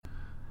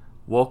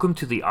Welcome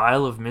to the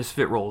Isle of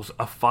Misfit Rolls,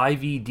 a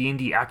 5e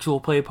D&D actual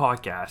play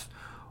podcast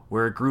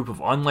where a group of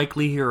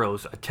unlikely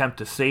heroes attempt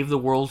to save the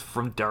world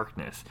from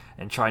darkness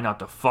and try not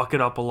to fuck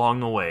it up along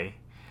the way.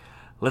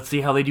 Let's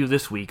see how they do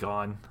this week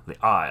on the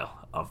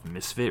Isle of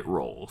Misfit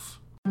Rolls.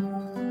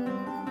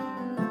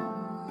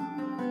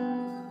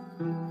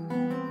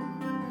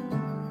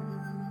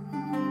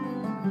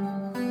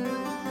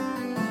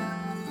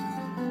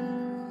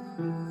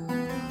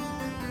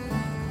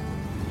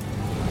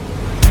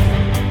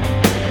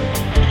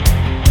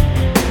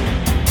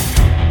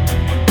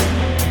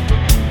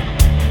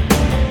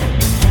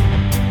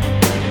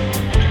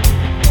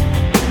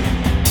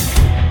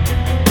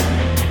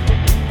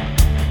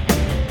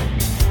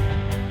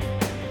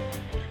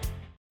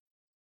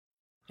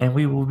 And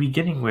we will be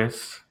beginning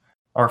with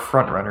our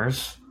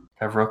frontrunners,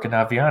 Havrook and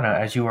Aviana,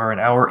 as you are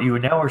now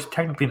are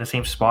technically in the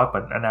same spot,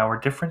 but an hour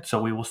different,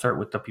 so we will start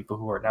with the people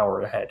who are an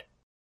hour ahead.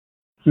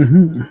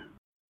 Mm-hmm.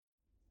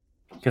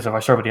 Because if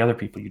I start with the other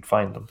people, you'd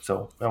find them,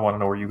 so I want to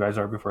know where you guys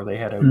are before they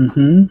head out.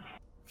 Mm-hmm.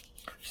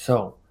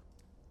 So,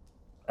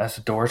 as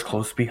the doors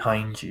close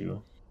behind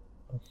you,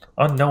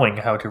 unknowing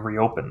how to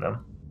reopen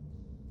them,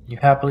 you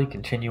happily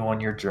continue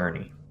on your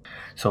journey.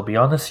 So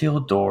beyond the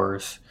sealed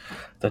doors,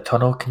 the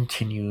tunnel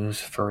continues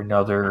for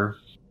another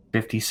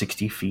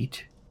 50-60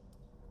 feet.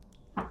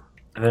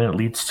 And then it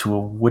leads to a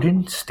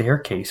wooden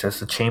staircase as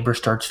the chamber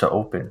starts to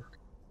open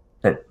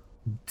that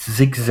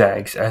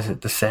zigzags as it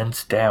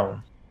descends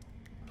down.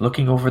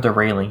 Looking over the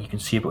railing, you can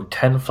see about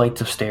 10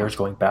 flights of stairs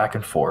going back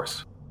and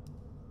forth.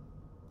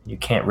 You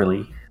can't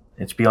really...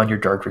 It's beyond your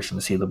dark vision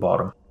to see the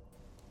bottom.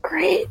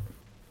 Great.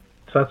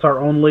 So that's our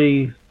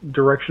only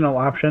directional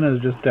option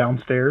is just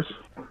downstairs?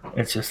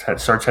 It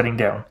starts heading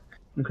down.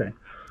 Okay.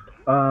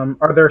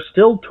 Are there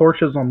still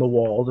torches on the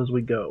walls as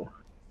we go?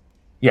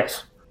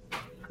 Yes.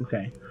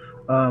 Okay.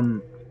 I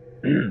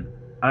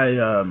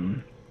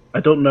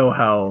don't know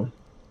how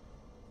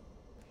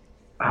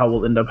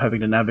we'll end up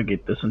having to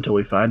navigate this until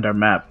we find our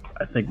map.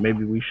 I think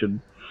maybe we should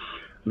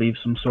leave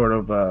some sort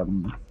of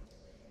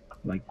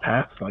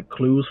paths, like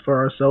clues for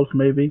ourselves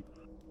maybe.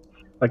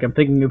 Like I'm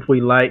thinking if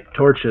we light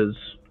torches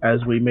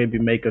as we maybe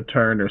make a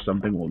turn or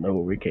something, we'll know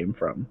where we came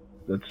from.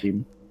 That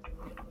seems...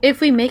 If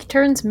we make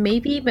turns,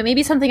 maybe, but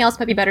maybe something else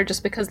might be better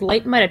just because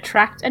light might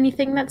attract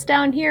anything that's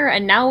down here,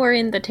 and now we're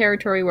in the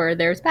territory where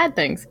there's bad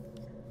things.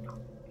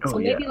 So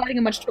maybe lighting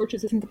a bunch of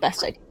torches isn't the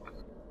best idea.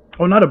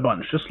 Oh, not a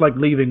bunch, just like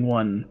leaving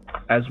one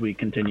as we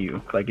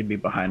continue, like it'd be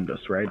behind us,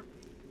 right?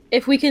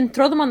 If we can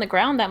throw them on the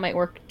ground, that might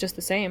work just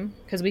the same,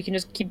 because we can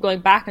just keep going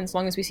back, and as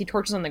long as we see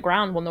torches on the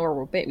ground, we'll know where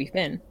we've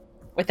been,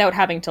 without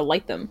having to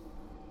light them.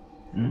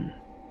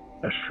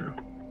 That's true.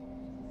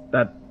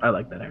 I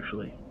like that,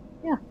 actually.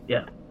 Yeah.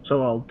 Yeah.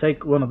 So I'll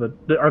take one of the...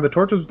 Are the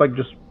torches like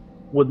just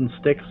wooden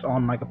sticks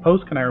on like a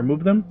post? Can I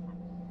remove them?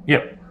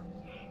 Yep.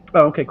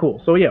 Oh, okay,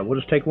 cool. So yeah, we'll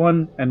just take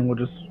one and we'll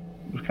just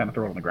kind of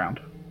throw it on the ground.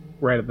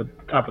 Right at the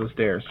top of the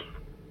stairs.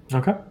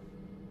 Okay.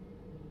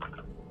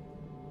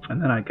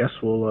 And then I guess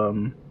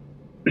we'll,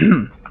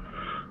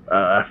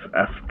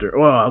 after...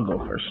 Well, I'll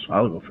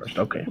go first.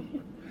 Okay.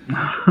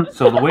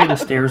 So the way the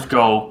stairs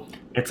go,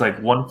 it's like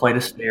one flight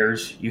of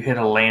stairs, you hit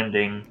a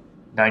landing,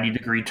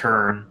 90-degree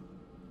turn,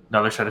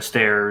 another set of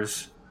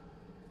stairs,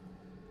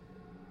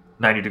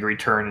 90-degree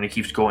turn, and it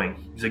keeps going,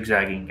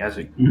 zigzagging as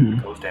it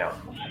goes down.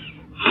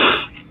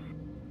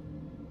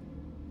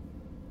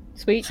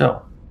 Sweet.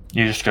 So,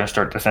 you're just going to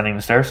start descending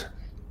the stairs?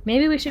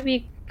 Maybe we should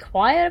be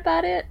quiet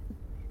about it?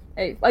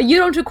 Hey, you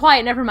don't do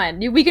quiet, never mind.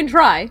 We can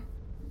try.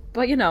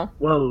 But, you know.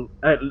 Well,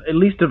 at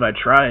least if I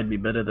try, it'd be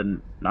better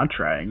than not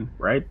trying,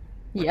 right?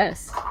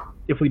 Yes.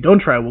 If we don't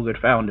try, we'll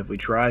get found. If we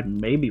try,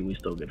 maybe we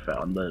still get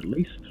found, but at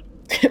least...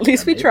 At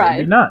least we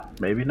tried.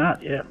 Maybe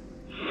not, yeah.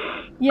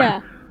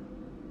 Yeah.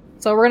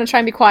 So we're going to try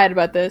and be quiet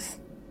about this.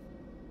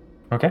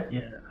 Okay.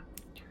 Yeah.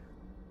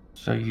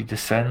 So you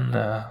descend,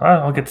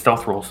 I'll get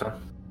stealth rolls then.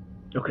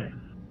 Okay.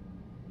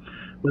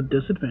 With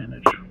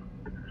disadvantage.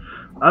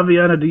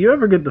 Aviana, do you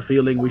ever get the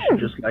feeling we should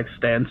just,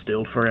 stand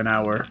still for an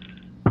hour?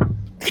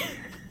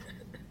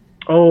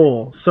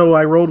 Oh, so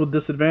I rolled with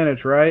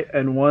disadvantage, right?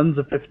 And one's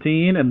a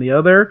 15, and the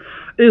other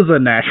is a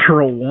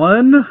natural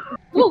 1.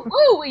 Woo,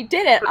 we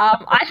did it!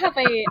 I have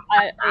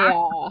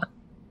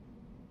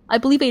I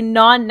believe a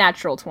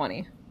non-natural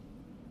 20.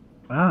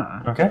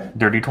 Ah. Okay.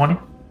 Dirty 20?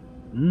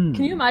 Can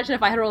you imagine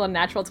if I had rolled a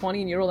natural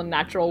 20 and you rolled a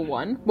natural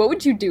 1? What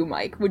would you do,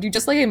 Mike? Would you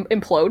just,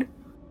 implode?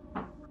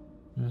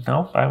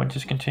 No, I would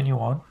just continue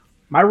on.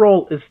 My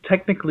roll is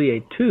technically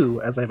a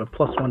 2, as I have a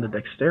 +1 to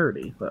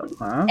dexterity, so,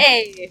 huh?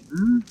 Hey!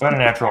 What a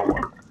natural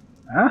 1.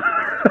 Huh?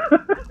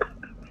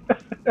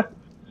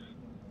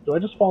 Do I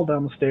just fall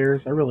down the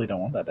stairs? I really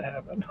don't want that to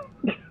happen.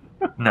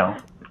 No.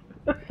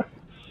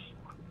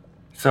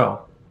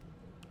 So,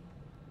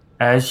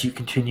 as you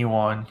continue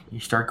on, you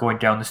start going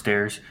down the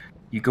stairs.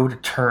 You go to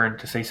turn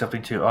to say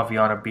something to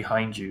Aviana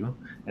behind you,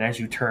 and as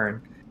you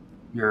turn,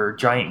 your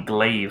giant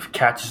glaive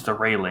catches the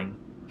railing,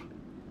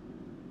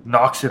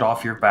 knocks it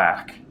off your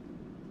back.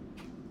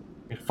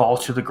 It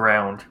falls to the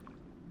ground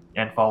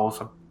and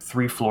falls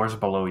 3 floors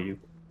below you.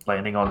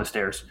 landing on the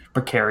stairs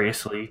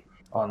precariously,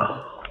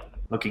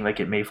 looking like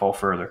it may fall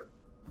further.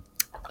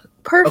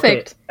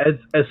 Perfect. Okay,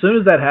 as soon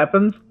as that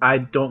happens, I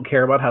don't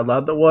care about how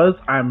loud that was.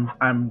 I'm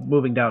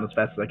moving down as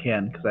fast as I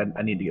can because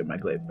I need to get my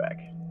glaive back.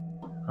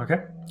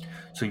 Okay.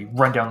 So you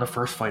run down the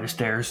first flight of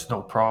stairs,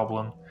 no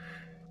problem.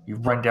 You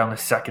run down the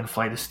second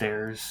flight of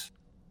stairs.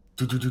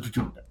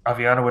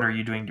 Aviana, what are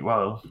you doing?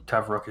 Well,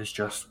 Tavrook is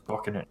just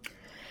booking it.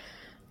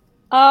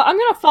 I'm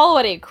gonna follow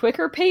at a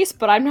quicker pace,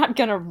 but I'm not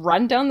gonna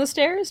run down the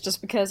stairs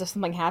just because if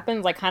something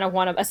happens, I kind of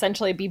want to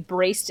essentially be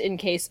braced in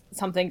case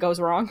something goes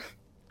wrong,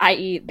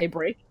 i.e., they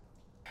break.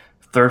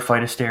 Third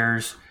flight of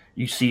stairs,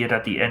 you see it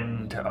at the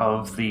end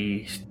of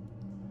the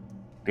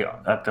end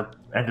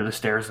of the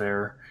stairs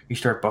there. You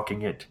start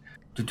booking it.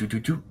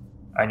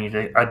 I need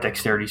a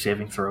dexterity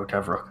saving throw,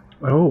 Tavrook.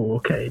 Oh,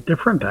 okay.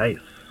 Different dice.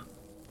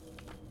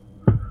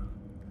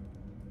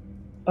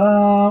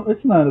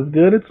 It's not as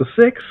good. It's a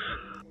 6.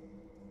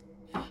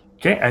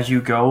 Okay, as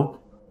you go,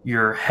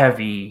 you're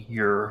heavy,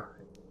 you're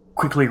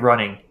quickly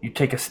running. You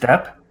take a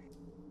step,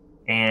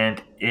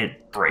 and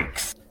it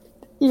breaks.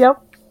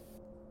 Yep.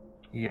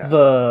 Yeah.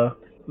 The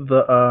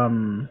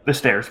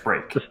stairs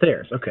break. The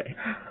stairs. Okay.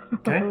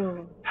 Okay.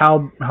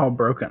 How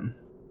broken?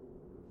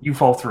 You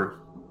fall through.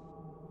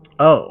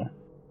 Oh.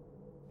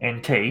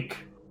 And take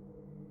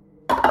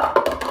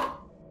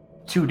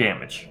 2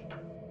 damage.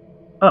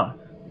 Oh,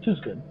 which is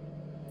good.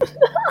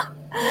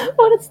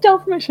 What a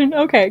stealth mission.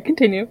 Okay,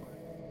 continue.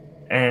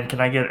 And can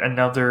I get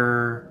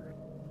another...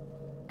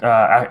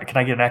 can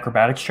I get an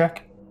acrobatics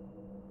check?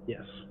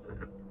 Yes.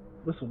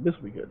 This will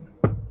be good.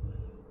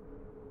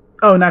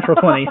 Oh, natural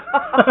 20.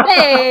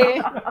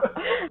 Hey!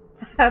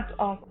 That's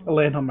awesome. I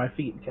land on my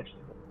feet and catch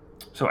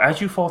the... So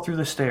as you fall through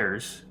the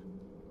stairs,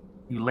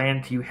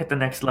 you hit the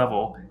next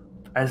level.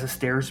 As the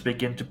stairs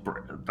begin to...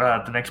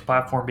 the next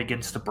platform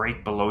begins to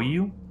break below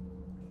you,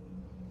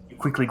 you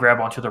quickly grab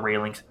onto the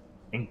railings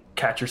and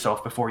catch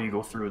yourself before you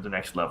go through the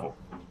next level.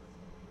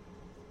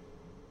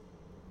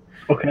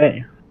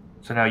 Okay.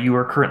 So now you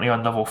are currently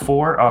on level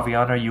 4.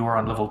 Aviana, you are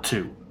on level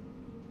 2.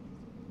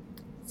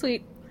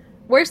 Sweet.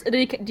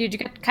 Did you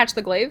catch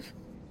the glaive?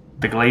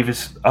 The glaive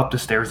is up the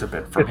stairs a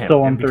bit from It's him.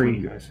 still on in between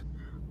 3. you guys.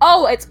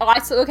 Oh,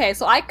 okay,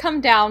 so I come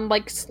down,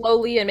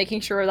 slowly and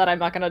making sure that I'm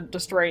not gonna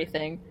destroy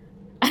anything.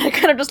 And I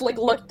kind of just,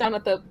 look down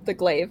at the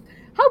glaive.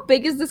 How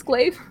big is this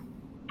glaive?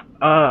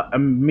 I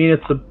mean,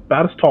 it's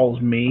about as tall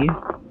as me.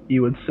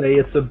 You would say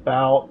it's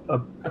about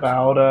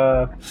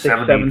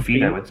 7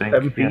 feet, I would think.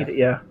 7 feet,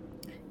 yeah.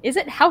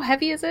 How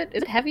heavy is it?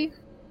 Is it heavy?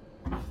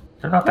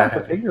 They're not that Not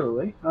heavy.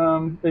 particularly.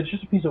 It's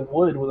just a piece of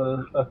wood with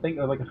a thing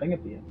at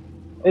the end.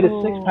 It is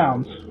 6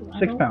 pounds.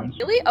 6 pounds.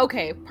 Really?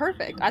 Okay,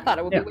 perfect. I thought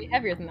it would be way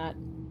heavier than that.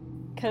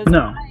 Because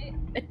No.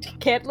 I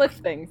can't lift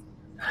things.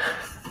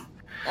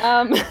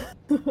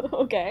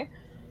 Okay.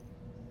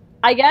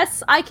 I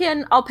guess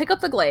I'll pick up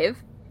the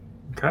glaive.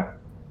 Okay.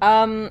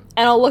 And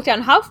I'll look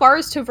down. How far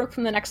is Tuvok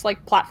from the next,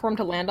 platform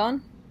to land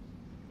on?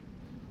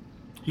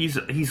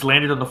 He's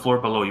landed on the floor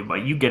below you,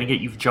 but you getting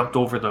it, you've jumped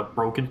over the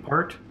broken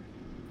part.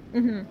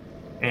 Mm-hmm.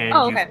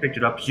 And you've picked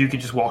it up, so you can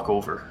just walk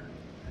over.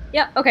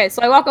 Yeah, okay,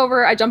 so I walk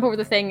over, I jump over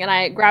the thing, and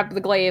I grab the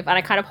glaive, and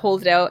I kind of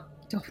hold it out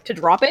to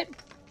drop it.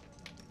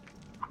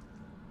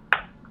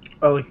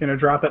 Oh, you're gonna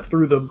drop it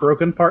through the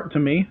broken part to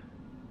me?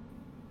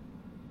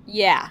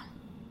 Yeah.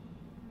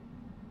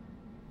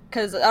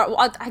 Because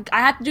I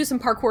had to do some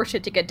parkour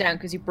shit to get down,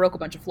 because you broke a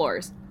bunch of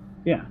floors.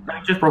 Yeah.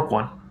 I just broke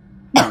one.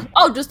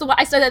 Oh, just the one.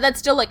 I said that's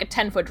still a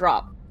 10-foot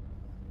drop.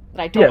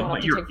 But I don't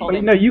want to take fall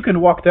damage. No, you can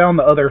walk down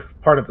the other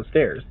part of the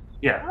stairs.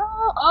 Yeah.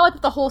 Oh,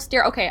 it's the whole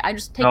stair. Okay, I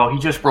just take... No, he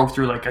just broke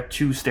through a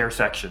 2-stair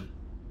section.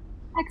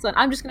 Excellent.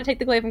 I'm just going to take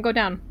the glaive and go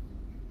down.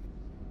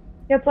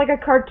 It's like a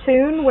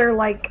cartoon where,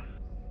 somebody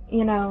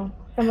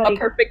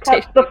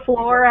cuts the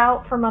floor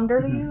out from under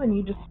you and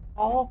you just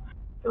fall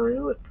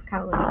through. It's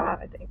kind of like that,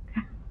 I think.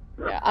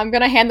 Yeah, I'm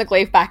going to hand the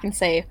glaive back and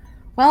say,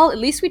 well, at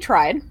least we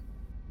tried.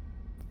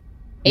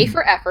 A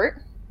for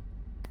effort,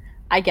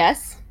 I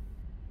guess.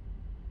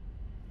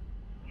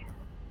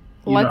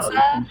 Let's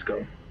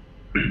go.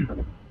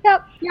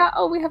 Yep. Yeah.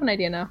 Oh, we have an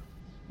idea now.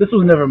 This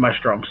was never my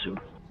strong suit.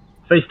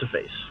 Face to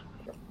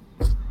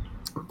face.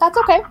 That's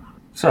okay.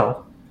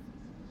 So,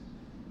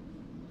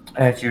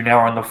 as you're now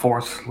on the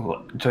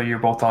 4th, so you're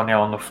both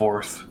now on the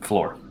 4th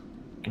floor.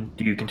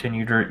 Do you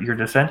continue your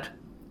descent?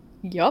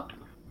 Yup.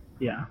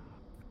 Yeah.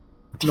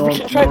 We're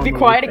gonna try to be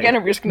quiet again,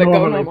 and we're just gonna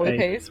go normally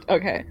paced.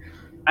 Okay.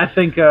 I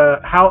think.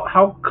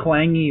 How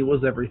clangy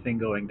was everything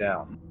going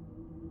down?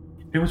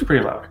 It was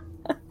pretty loud.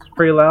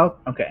 Pretty loud.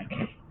 Okay.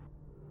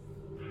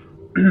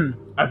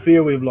 I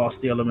fear we've lost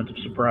the element of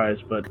surprise,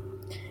 but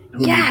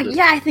yeah,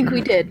 I think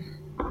we did.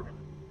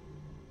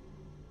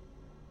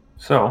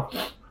 So,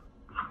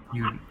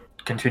 you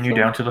continue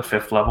down to the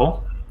 5th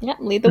level. Yeah,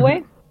 lead the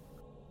way.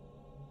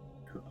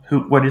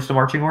 What is the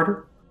marching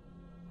order?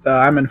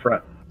 I'm in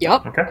front.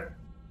 Yup. Okay.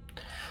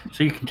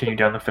 So you continue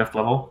down the 5th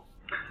level.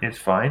 It's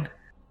fine.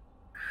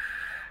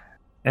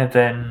 And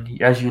then,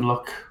 as you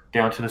look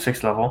down to the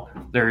 6th level,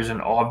 there is an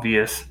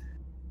obvious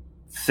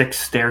 6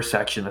 stair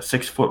section, a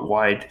 6-foot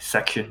wide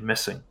section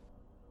missing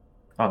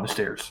on the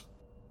stairs.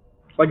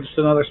 It's like just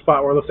another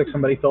spot where it looks like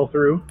somebody fell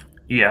through.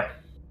 Yeah.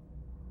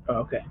 Oh,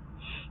 okay.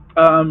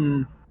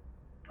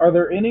 Are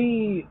there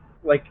any,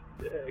 like,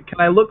 can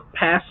I look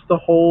past the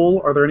hole?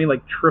 Are there any,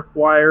 like,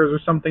 tripwires or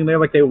something there?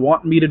 Like, they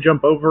want me to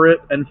jump over it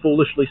and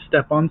foolishly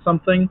step on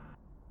something?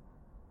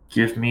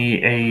 Give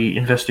me a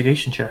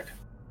investigation check.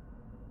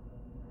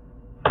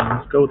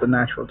 Let's go with the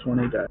natural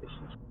 20 dice.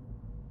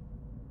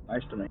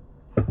 Nice to me.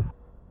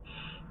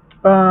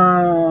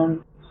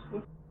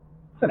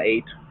 It's an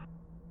 8.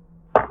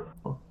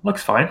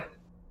 Looks fine.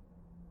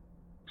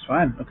 It's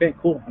fine. Okay,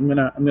 cool. I'm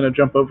gonna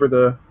jump over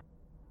the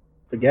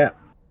gap.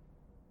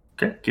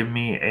 Okay, give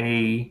me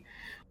a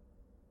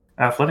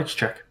athletics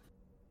check.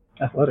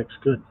 Athletics,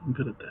 good. I'm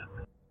good at that.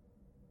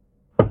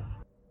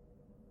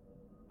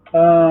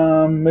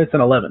 It's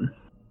an 11.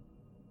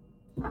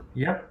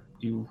 Yep.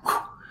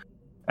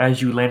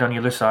 As you land on the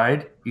other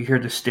side, you hear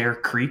the stair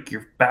creak.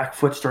 Your back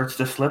foot starts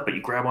to slip, but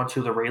you grab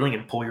onto the railing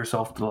and pull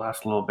yourself to the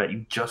last little bit.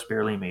 You just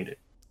barely made it.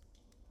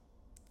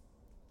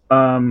 So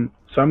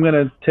I'm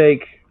gonna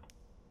take.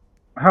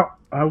 How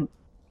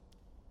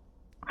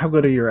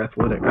good are your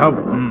athletics? How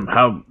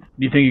do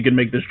you think you can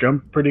make this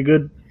jump pretty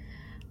good?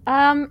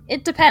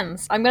 It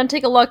depends. I'm gonna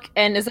take a look,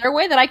 and is there a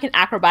way that I can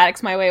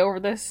acrobatics my way over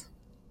this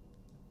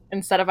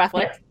instead of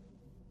athletics?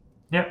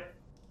 Yeah.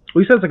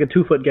 Well, you said it's like a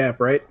 2-foot gap,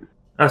 right?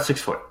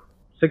 6 foot.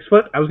 6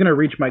 foot? I was gonna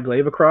reach my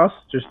glaive across,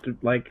 just to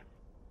like,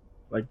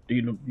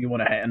 do you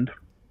want a hand?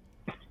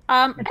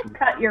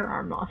 Cut your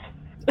arm off.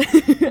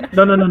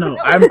 No.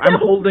 I'm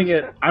holding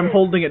it. I'm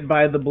holding it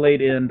by the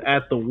blade end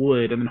at the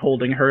wood, and then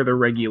holding her the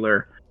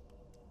regular,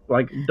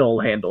 like,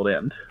 dull-handled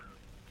end.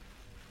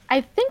 I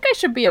think I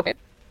should be okay.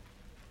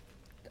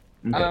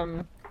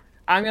 Okay.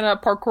 I'm gonna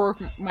parkour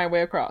my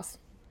way across.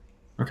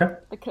 Okay.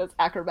 Because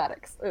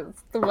acrobatics is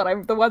the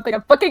one thing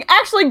I'm fucking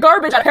actually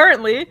garbage at,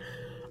 apparently.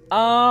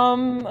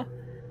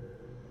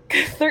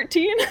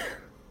 13.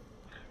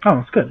 Oh,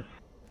 that's good.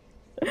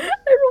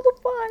 I rolled a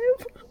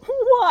 5.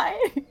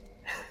 Why?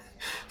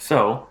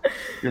 So,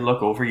 you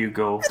look over, you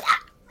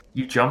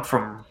jump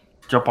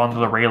onto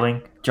the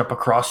railing, jump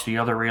across the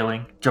other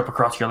railing,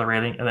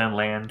 and then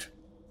land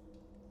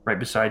right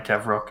beside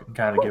Tevrook and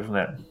kind of give him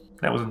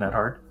that wasn't that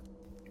hard.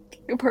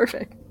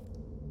 Perfect.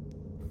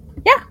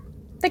 Yeah,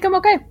 I think I'm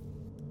okay.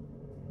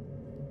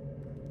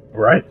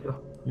 Right.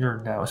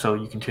 So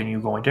you continue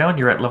going down,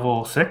 you're at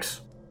level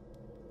 6?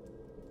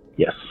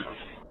 Yes.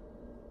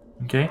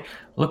 Okay.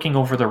 Looking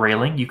over the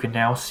railing, you can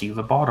now see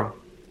the bottom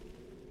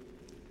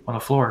on the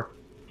floor.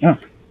 Yeah.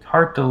 A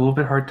little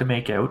bit hard to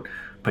make out,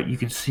 but you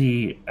can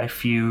see a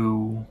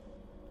few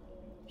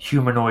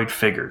humanoid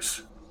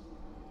figures.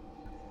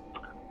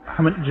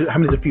 How many is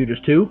a few?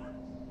 Just 2?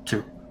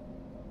 2.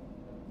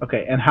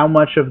 Okay, and how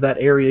much of that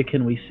area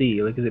can we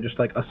see? Like, is it just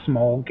like a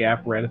small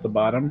gap right at the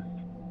bottom?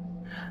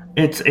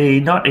 It's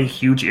not a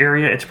huge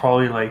area. It's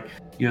probably like,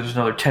 there's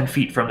another 10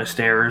 feet from the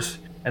stairs,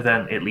 and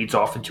then it leads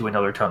off into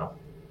another tunnel.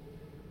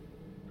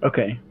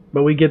 Okay,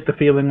 but we get the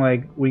feeling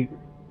like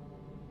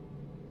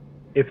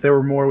if there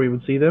were more, we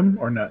would see them,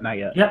 or not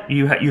yet? Yeah,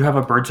 you have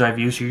a bird's eye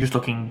view, so you're just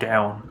looking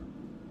down.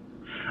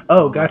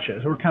 Oh, gotcha.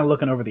 So we're kind of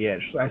looking over the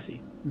edge. I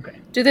see. Okay.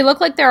 Do they look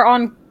like they're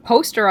on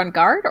post or on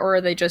guard, or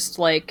are they just,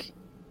 like,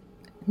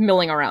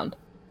 milling around?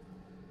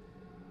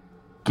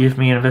 Give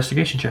me an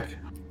investigation check.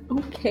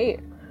 Okay.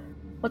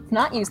 Let's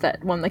not use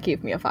that one that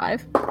gave me a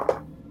 5.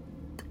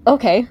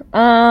 Okay.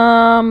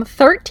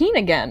 13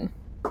 again.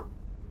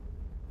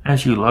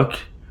 As you look,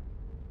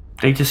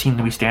 they just seem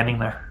to be standing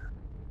there.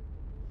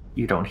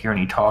 You don't hear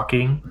any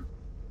talking.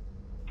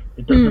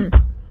 It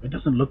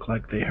doesn't look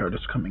like they heard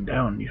us coming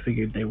down. You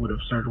figured they would have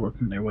started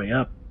working their way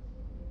up,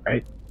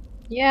 right?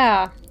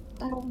 Yeah.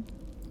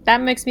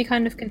 That makes me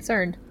kind of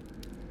concerned.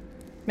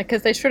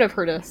 Because they should have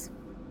heard us.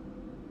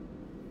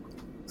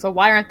 So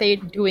why aren't they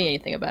doing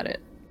anything about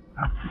it?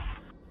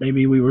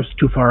 Maybe we were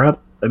too far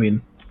up. I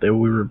mean, we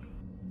were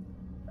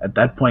at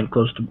that point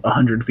close to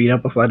 100 feet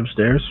up a flight of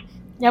stairs.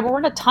 Yeah, but we're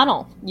in a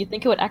tunnel. You'd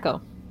think it would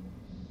echo.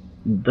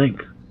 You'd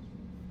think.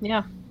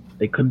 Yeah.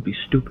 They couldn't be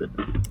stupid.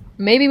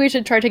 Maybe we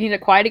should try taking it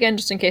quiet again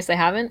just in case they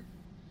haven't.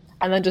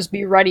 And then just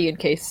be ready in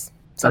case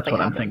something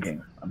happens. That's what I'm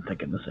thinking. I'm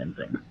thinking the same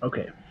thing.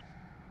 Okay.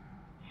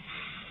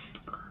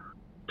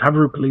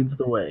 Tavrook leads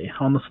the way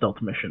on the stealth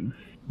mission.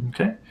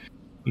 Okay.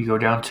 You go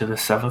down to the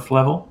 7th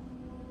level.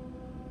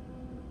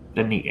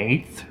 Then the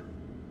 8th.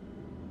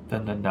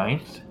 Then the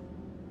 9th.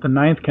 The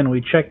 9th, can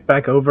we check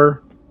back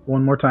over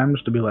one more time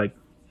just to be like...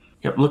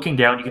 Yep, looking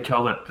down, you can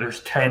tell that there's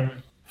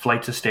 10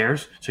 flights of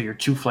stairs. So you're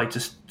 2 flights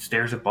of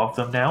stairs above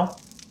them now.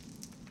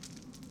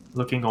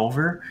 Looking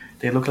over,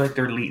 they look like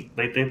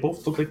they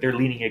both look like they're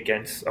leaning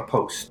against a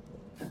post.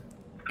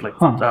 Like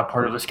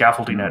part of the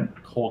scaffolding that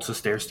holds the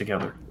stairs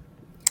together.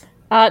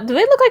 Do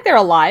they look like they're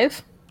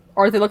alive?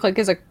 Or do they look like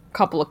there's a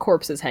couple of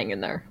corpses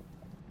hanging there?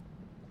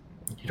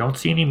 You don't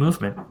see any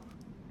movement.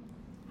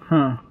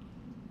 Huh.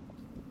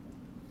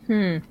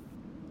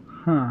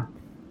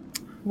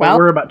 Well,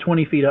 we're about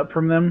 20 feet up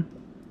from them.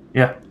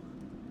 Yeah.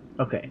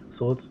 Okay,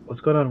 so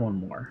let's go down one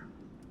more.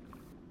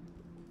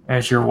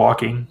 As you're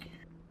walking,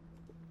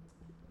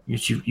 you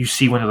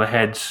see one of the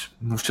heads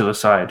move to the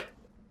side.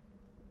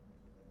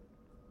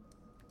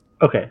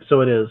 Okay, so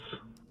it is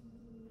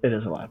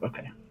alive.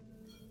 Okay.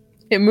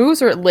 It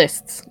moves or it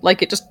lists?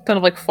 Like it just kind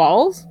of like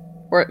falls?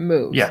 Or it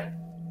moves? Yeah.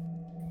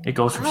 It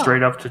goes from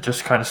straight up to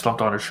just kind of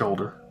slumped on her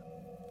shoulder.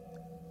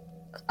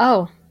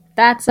 Oh,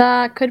 that's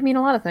could mean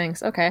a lot of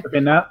things. Okay. Okay,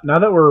 now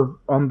that we're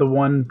on the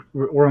one,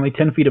 we're only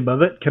 10 feet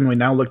above it. Can we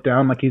now look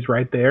down like he's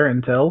right there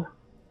and tell?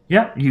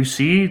 Yeah, you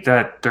see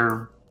that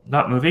they're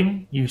not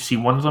moving. You see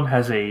one of them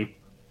has a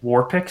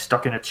war pick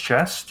stuck in its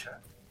chest.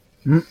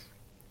 There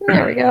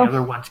we go. The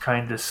other one's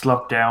kind of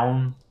slumped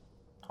down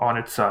on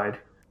its side.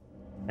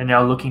 And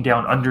now looking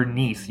down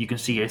underneath, you can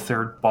see a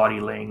third body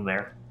laying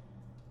there.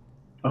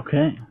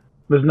 Okay.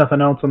 There's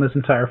nothing else on this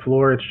entire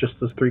floor. It's just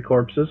those 3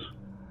 corpses.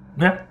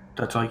 Yeah,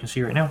 that's all you can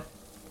see right now.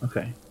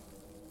 Okay.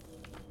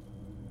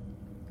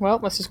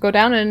 Well, let's just go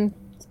down and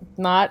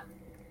not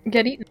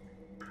get eaten.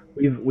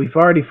 We've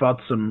already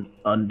fought some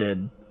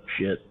undead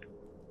shit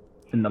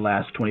in the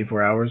last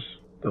 24 hours,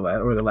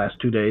 or the last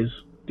 2 days.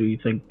 Do you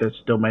think there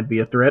still might be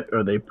a threat, or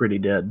are they pretty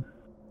dead?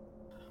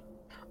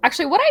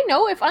 Actually, would I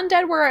know if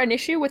undead were an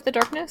issue with the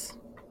darkness?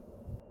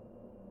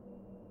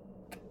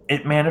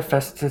 It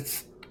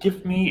manifests.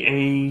 Give me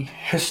a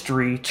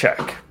history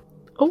check.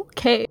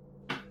 Okay.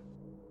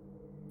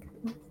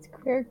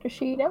 Character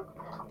sheet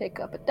out. Pick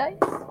up a dice.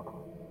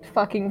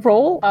 Fucking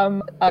roll.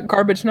 A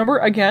garbage number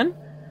again.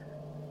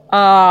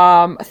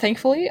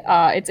 Thankfully,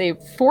 it's a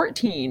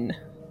 14.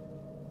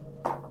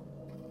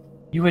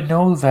 You would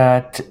know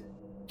that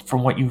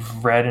from what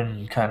you've read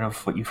and kind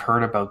of what you've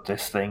heard about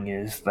this thing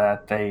is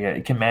that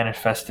it can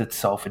manifest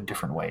itself in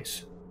different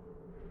ways.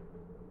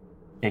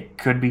 It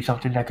could be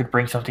something that could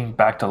bring something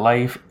back to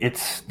life.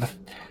 It's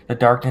the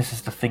darkness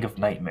is the thing of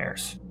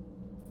nightmares.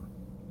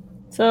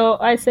 So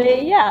I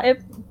say, yeah,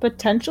 it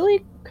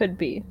potentially could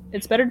be.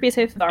 It's better to be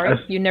safe than sorry.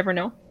 You never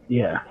know.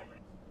 Yeah,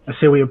 I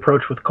say we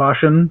approach with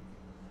caution,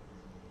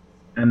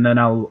 and then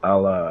I'll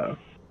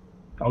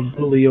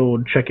do the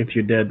old check if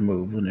you're dead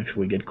move, and if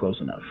we get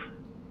close enough.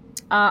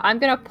 I'm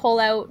gonna pull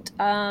out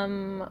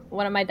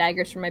one of my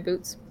daggers from my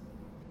boots.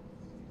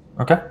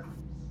 Okay.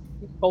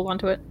 Hold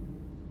onto it.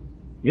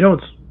 You know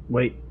what's...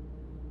 Wait.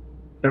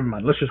 Never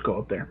mind. Let's just go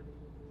up there.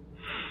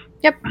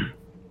 Yep.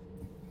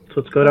 So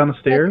let's go down the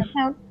stairs.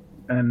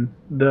 And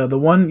the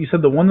one... You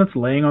said the one that's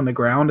laying on the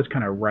ground is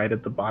kind of right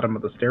at the bottom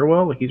of the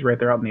stairwell? Like he's right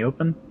there out in the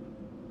open?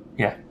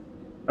 Yeah.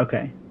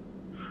 Okay.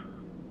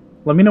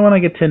 Let me know when I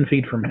get 10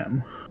 feet from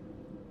him.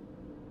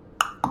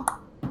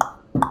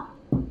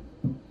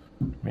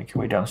 Make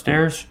your way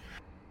downstairs.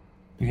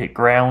 You hit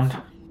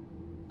ground.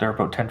 They're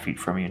about 10 feet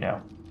from you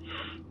now.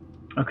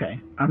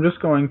 Okay. I'm just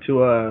going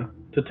to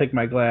take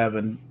my glaive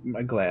and...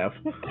 My glaive.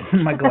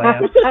 My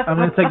glaive. I'm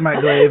going to take my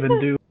glaive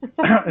and do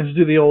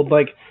the old,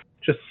 like,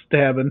 just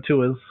stab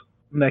into his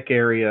neck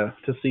area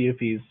to see if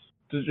he's...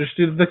 Just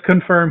to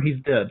confirm he's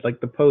dead,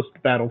 like the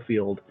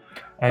post-battlefield.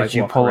 As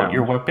you pull out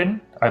your weapon,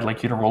 I'd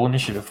like you to roll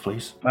initiative,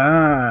 please.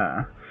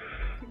 Ah.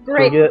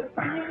 Great.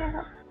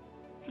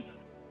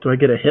 Do I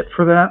get a hit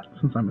for that,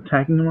 since I'm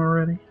attacking him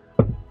already?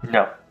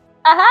 No.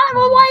 Uh-huh,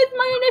 well, why is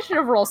my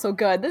initiative roll so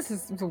good? This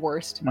is the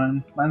worst.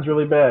 Mine's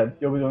really bad.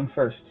 You'll be going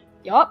first.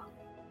 Yup.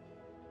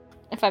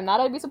 If I'm not,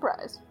 I'd be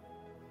surprised.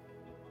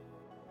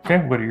 Okay,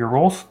 what are your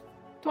rolls?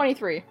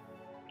 23.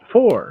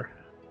 4.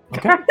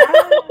 Okay.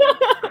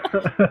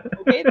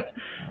 Okay,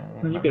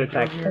 then you can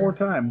attack 4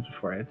 times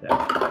before I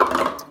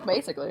attack.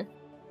 basically.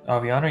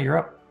 Aviana, you're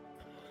up.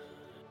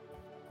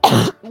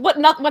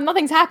 When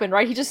nothing's happened,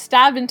 right? He just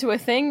stabbed into a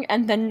thing,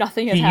 and then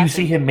nothing has happened. You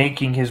see him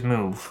making his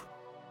move.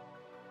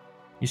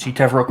 You see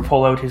Tevrok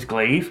pull out his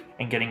glaive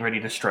and getting ready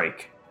to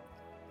strike.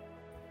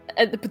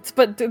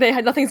 But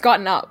nothing's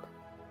gotten up.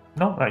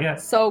 No, not yet.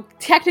 So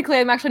technically,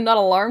 I'm actually not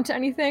alarmed to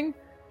anything.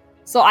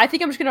 So I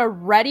think I'm just gonna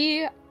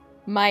ready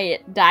my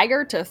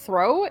dagger to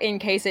throw in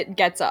case it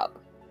gets up.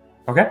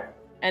 Okay.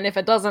 And if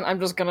it doesn't, I'm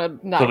just gonna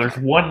not. So there's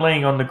one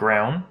laying on the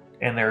ground,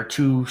 and there are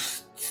 2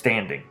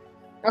 standing.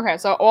 Okay,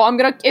 so I'm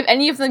gonna, if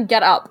any of them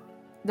get up,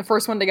 the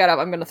first one to get up,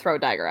 I'm gonna throw a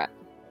dagger at.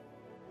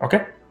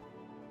 Okay.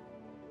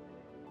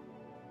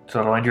 So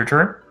that'll end your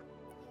turn?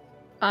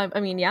 I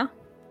mean, yeah.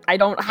 I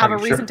don't have a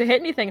reason to hit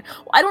anything.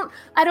 I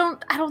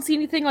don't see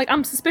anything. Like,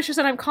 I'm suspicious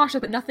and I'm cautious,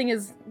 but nothing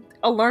is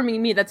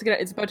alarming me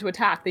it's about to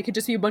attack. They could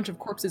just be a bunch of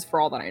corpses for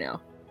all that I know.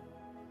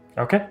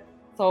 Okay.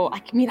 So, I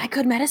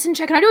could medicine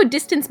check. Can I do a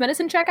distance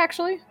medicine check,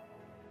 actually?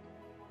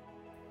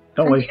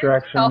 Don't waste your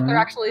action. If they're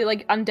actually,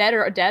 like, undead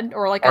or dead,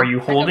 or like... Are you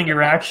holding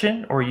your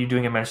action, or are you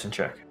doing a medicine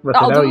check?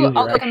 I'll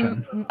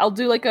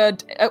do like a...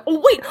 Oh,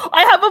 wait!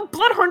 I have a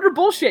blood hunter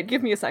bullshit!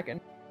 Give me a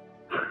second.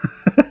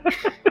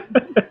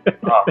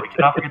 We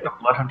cannot forget the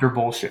blood hunter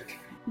bullshit.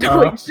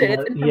 Holy shit,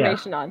 it's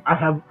information on. I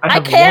have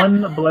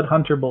one blood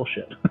hunter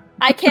bullshit.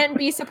 I can't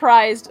be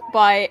surprised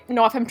by...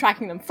 No, if I'm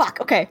tracking them. Fuck,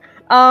 okay.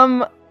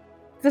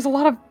 There's a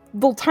lot of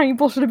little tiny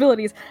bullshit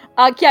abilities.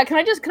 Yeah, can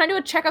I do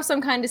a check of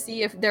some kind to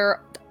see if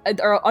they're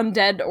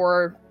undead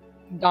or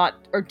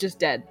not, or just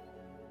dead?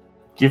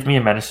 Give me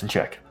a medicine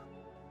check.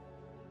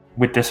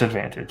 With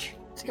disadvantage.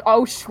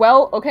 Oh,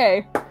 well,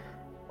 okay.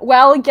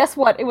 Well, guess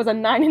what? It was a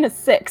 9 and a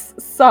 6,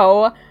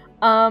 so,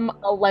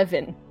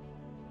 11.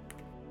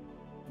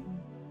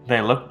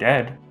 They look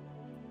dead.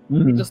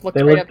 They just look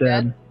straight up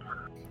dead.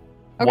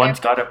 Okay.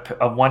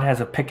 One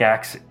has a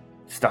pickaxe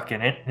stuck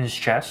in his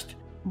chest.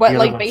 But,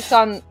 like, based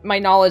on my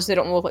knowledge, they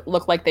don't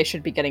look like they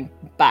should be getting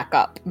back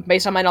up.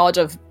 Based on my knowledge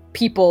of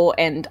people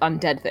and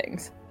undead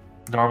things.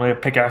 Normally a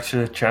pickaxe to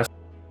the chest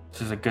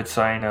is a good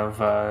sign of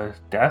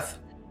death.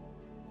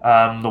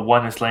 The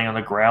one that's laying on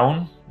the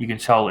ground, you can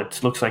tell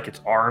it looks like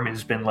its arm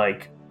has been,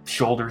 like,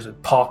 shoulders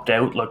have popped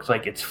out. Looks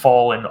like it's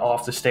fallen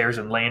off the stairs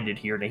and landed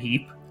here in a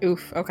heap.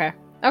 Oof, okay.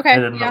 Okay,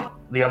 and then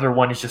the other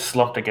one is just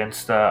slumped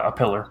against a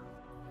pillar.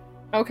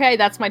 Okay,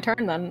 that's my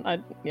turn then.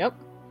 Yep.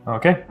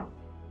 Okay.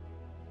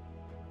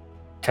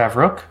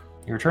 Tavrook,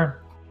 your turn.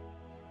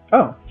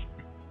 Oh,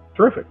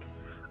 terrific.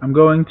 I'm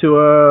going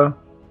to,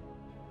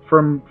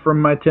 from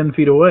my 10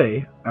 feet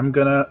away, I'm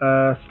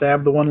gonna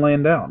stab the one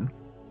laying down.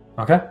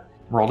 Okay,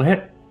 roll to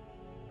hit.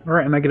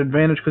 Alright, and I get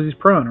advantage because he's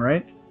prone,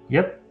 right?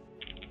 Yep.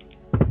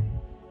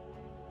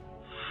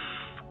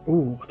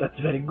 Ooh, that's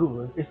very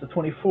good. It's a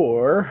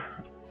 24.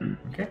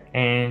 Okay,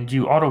 and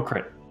you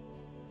auto-crit.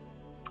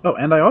 Oh,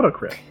 and I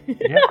auto-crit.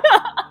 Yeah.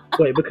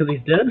 Wait, because he's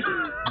dead?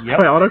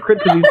 Yep. I auto-crit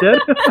because he's dead?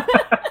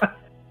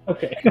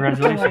 Okay.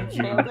 Congratulations,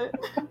 you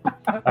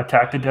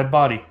attacked a dead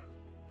body.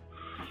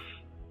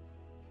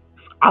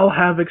 I'll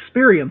have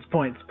experience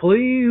points,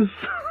 please.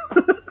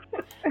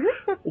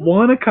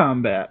 1 a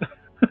combat.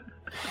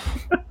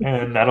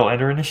 And that'll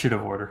enter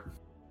initiative order.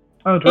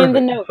 Oh, terrific. In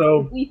the note,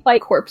 so, we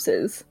fight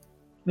corpses.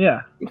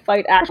 Yeah. We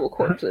fight actual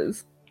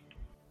corpses.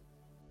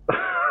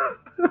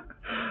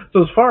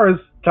 So as far as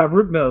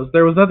Tavrook knows,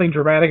 there was nothing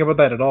dramatic about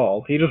that at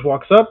all. He just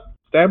walks up,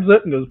 stabs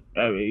it, and goes,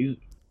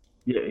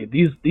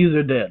 these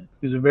are dead.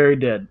 These are very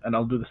dead. And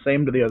I'll do the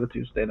same to the other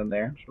two standing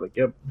there. Just like,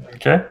 yep.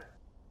 Okay.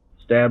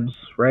 Stabs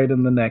right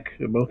in the neck.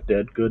 They're both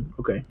dead. Good.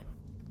 Okay.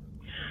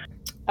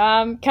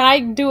 Can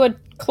I do a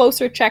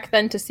closer check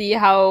then to see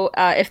how,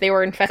 if they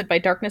were infested by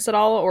darkness at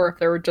all, or if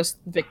they were just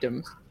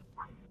victims?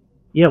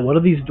 Yeah, what do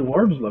these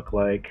dwarves look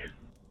like?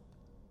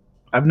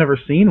 I've never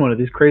seen one of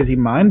these crazy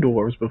mine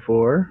dwarves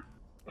before.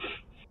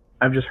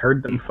 I've just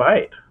heard them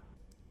fight.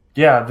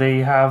 Yeah, they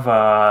have,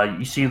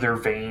 you see their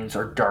veins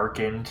are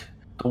darkened.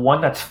 The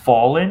one that's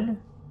fallen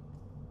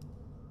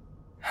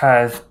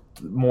has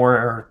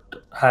more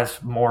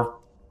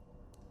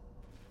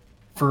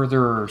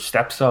further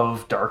steps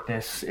of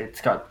darkness.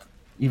 It's got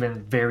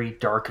even very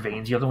dark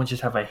veins. The other ones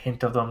just have a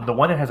hint of them. The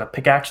one that has a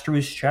pickaxe through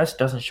his chest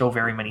doesn't show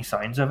very many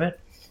signs of it.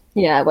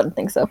 Yeah, I wouldn't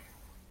think so.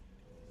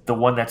 The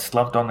one that's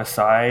slumped on the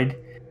side,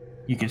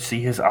 you can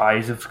see his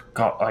eyes have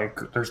got, like,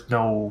 there's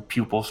no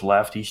pupils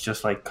left. He's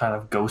just, like, kind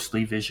of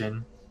ghostly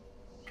vision.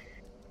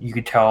 You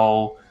could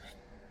tell,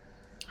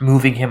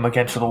 moving him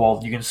against the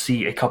wall, you can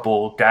see a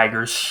couple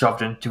daggers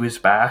shoved into his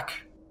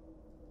back.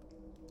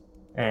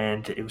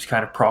 And it was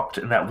kind of propped,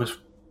 and that was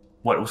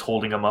what was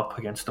holding him up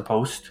against the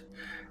post.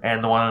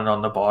 And the one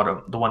on the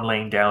bottom, the one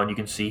laying down, you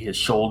can see his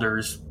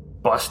shoulders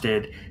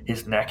busted,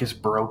 his neck is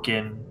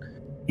broken.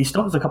 He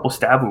still has a couple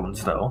stab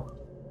wounds, though.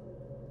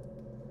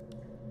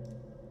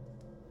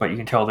 But you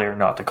can tell they're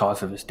not the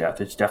cause of his death.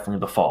 It's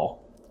definitely the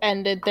fall.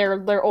 And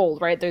they're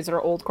old, right? Those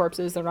are old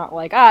corpses. They're not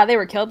like, they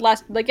were killed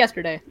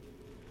yesterday.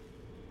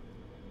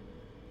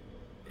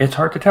 It's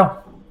hard to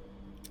tell.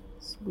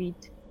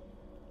 Sweet.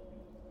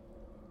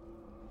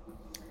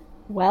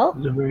 Well,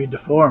 They're very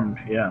deformed,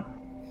 yeah.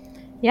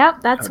 Yeah,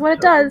 that's what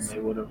it does. They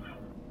would have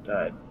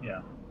died,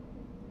 yeah.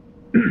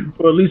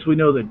 Well, at least we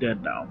know they're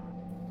dead now.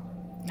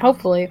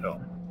 Hopefully.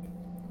 So,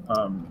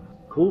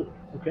 cool.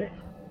 Okay.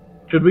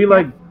 Should we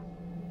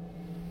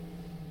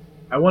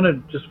I want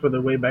to, just for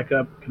the way back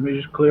up, can we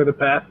just clear the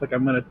path? Like,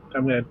 I'm gonna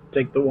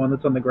take the one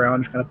that's on the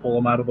ground, just kind of pull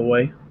him out of the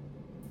way.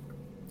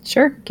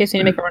 Sure. In case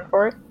you need to make a run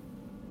for it.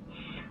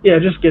 Yeah,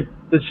 just get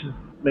this.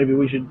 Maybe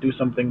we should do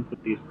something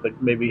with these.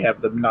 Like, maybe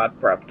have them not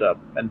propped up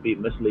and be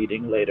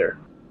misleading later.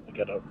 Like,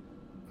 I don't.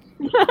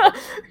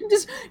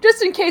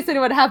 just in case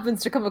anyone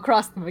happens to come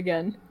across them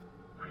again.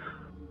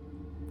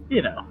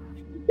 You know.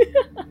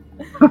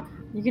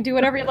 You can do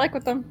whatever you like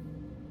with them.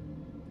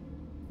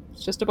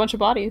 It's just a bunch of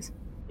bodies.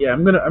 Yeah,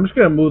 I'm just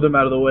gonna move them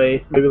out of the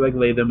way. Maybe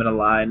lay them in a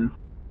line,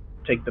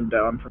 take them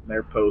down from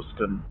their post,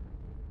 and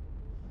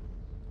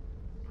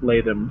lay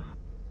them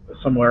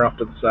somewhere off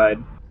to the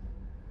side.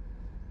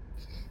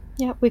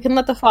 Yeah, we can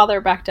let the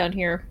father back down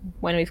here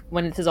when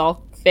this is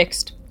all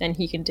fixed, and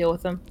he can deal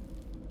with them.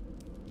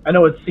 I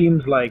know it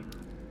seems like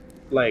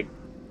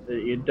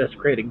you're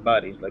desecrating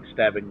bodies, like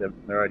stabbing them.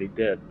 They're already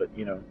dead, but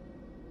you know.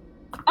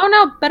 Oh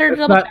no, better to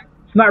double check.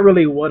 It's not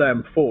really what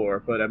I'm for,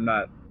 but I'm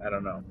not. I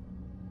don't know.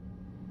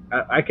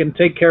 I can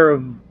take care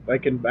of. We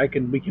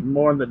can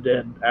mourn the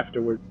dead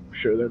after we're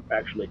sure they're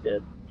actually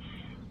dead.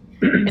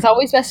 It's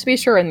always best to be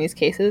sure in these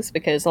cases,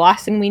 because the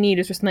last thing we need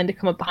is for something to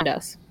come up behind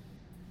us.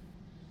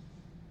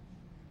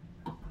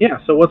 Yeah,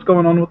 so what's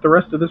going on with the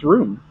rest of this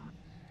room?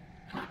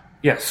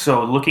 Yes,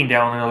 so looking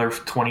down another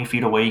 20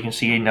 feet away, you can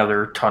see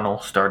another tunnel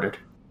started.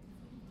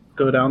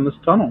 Go down this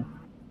tunnel.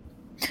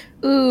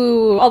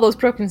 Ooh, all those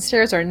broken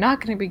stairs are not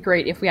going to be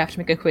great if we have to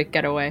make a quick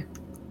getaway.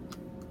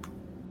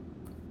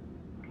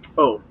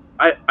 Oh,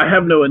 I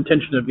have no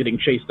intention of getting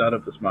chased out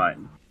of this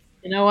mine.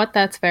 You know what?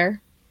 That's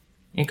fair.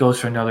 It goes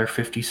for another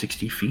 50,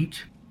 60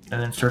 feet,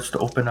 and then starts to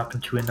open up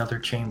into another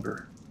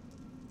chamber.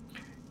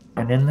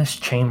 And in this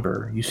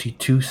chamber, you see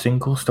 2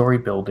 single-story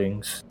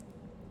buildings.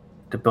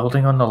 The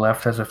building on the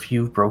left has a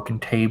few broken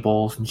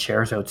tables and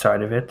chairs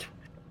outside of it.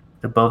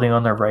 The building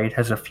on the right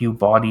has a few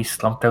bodies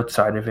slumped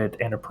outside of it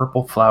and a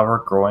purple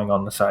flower growing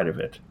on the side of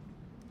it,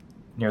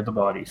 near the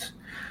bodies.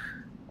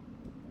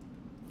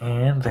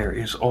 And there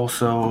is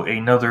also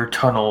another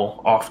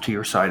tunnel off to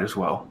your side as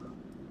well.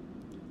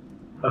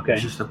 Okay.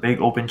 It's just a big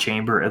open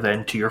chamber, and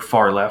then to your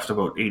far left,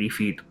 about 80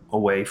 feet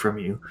away from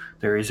you,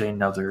 there is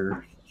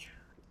another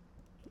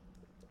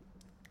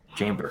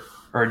chamber.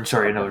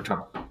 Another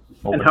tunnel.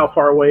 Open. And how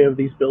far away are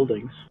these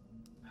buildings?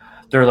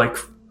 They're like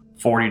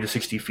 40 to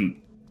 60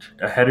 feet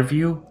ahead of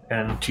you,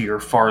 and to your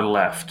far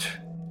left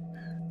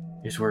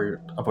is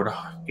where about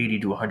 80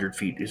 to 100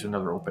 feet is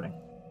another opening.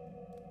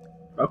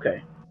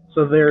 Okay.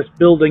 So there's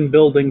building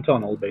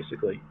tunnel,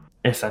 basically.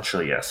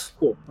 Essentially, yes.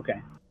 Cool,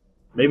 okay.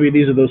 Maybe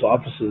these are those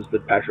offices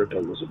that Patrick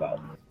told us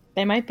about.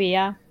 They might be,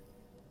 yeah.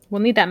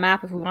 We'll need that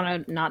map if we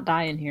want to not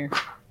die in here.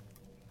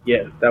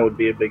 Yeah, that would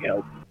be a big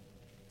help.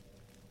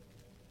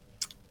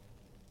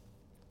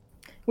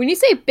 When you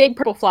say big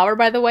purple flower,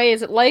 by the way,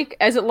 is it like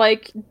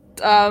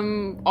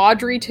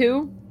Audrey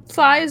 2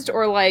 sized,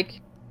 or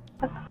like...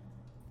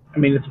 I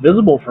mean, it's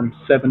visible from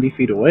 70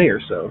 feet away or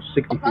so,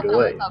 60 feet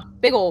away. Like a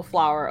big old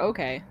flower,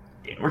 okay.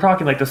 We're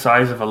talking like the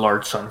size of a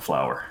large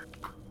sunflower.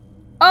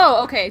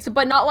 Oh, okay. So,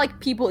 but not like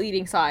people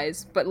eating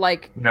size, but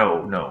like...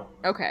 No.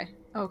 Okay.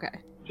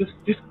 Just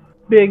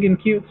big and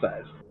cute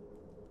size.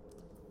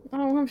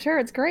 Oh, I'm sure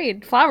it's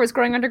great. Flowers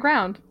growing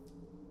underground.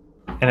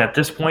 And at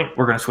this point,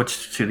 we're going to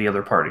switch to the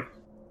other party.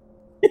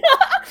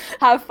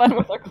 Have fun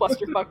with our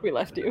clusterfuck we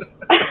left you.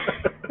 We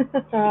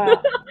should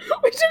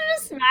have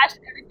just smashed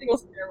every single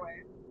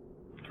stairway.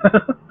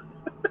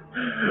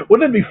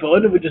 Wouldn't it be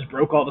fun if we just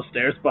broke all the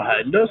stairs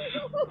behind us?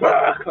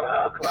 Claw,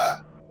 claw,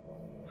 claw.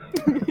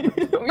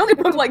 We only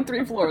broke like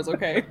 3 floors,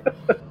 okay?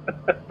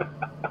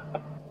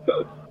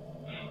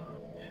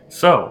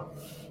 So,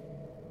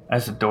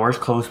 as the doors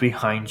close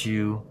behind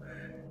you,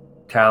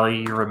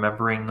 Tally, you're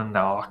remembering the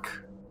knock.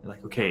 You're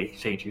like, okay,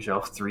 saying to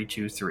yourself, 3,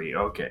 2, 3,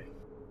 okay.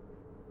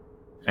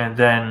 And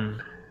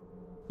then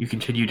you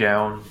continue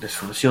down. This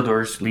from the sealed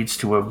doors leads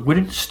to a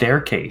wooden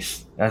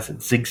staircase as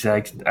it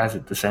zigzags as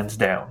it descends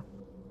down.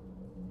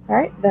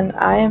 Alright, then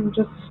I am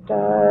just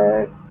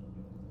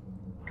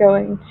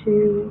going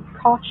to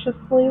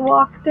cautiously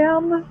walk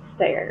down the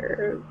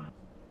stairs.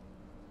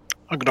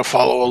 I'm going to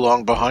follow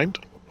along behind.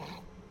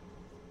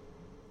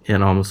 Yeah,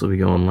 and almost will be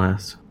going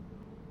last.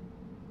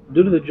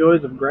 Due to the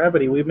joys of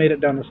gravity, we made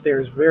it down the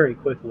stairs very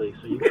quickly,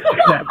 so you guys are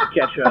going to have to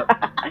catch up.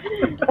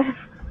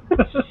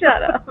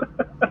 Shut up.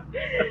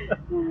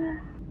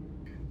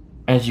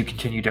 As you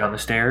continue down the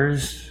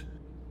stairs,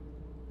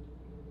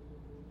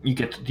 you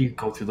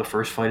go through the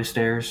first flight of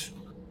stairs,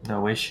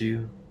 no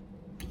issue.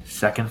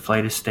 Second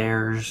flight of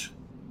stairs,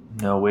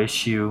 no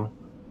issue.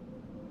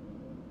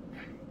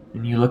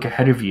 And you look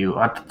ahead of you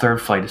at the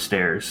third flight of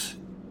stairs,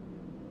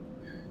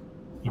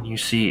 and you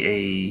see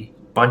a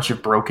bunch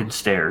of broken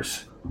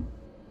stairs.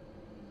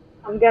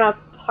 I'm gonna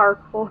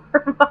parkour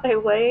my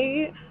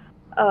way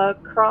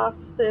across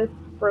this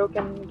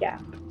broken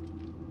gap.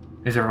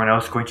 Is everyone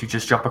else going to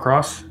just jump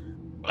across?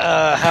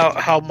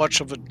 How much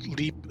of a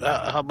leap?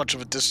 How much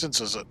of a distance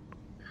is it?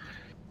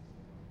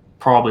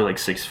 Probably like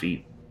 6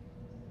 feet,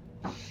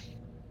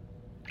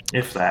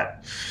 if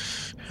that.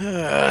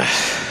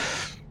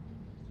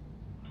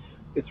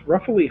 It's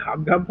roughly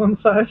hobgoblin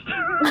sized.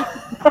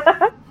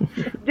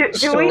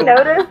 do we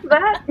notice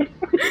that?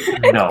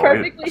 It's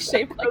perfectly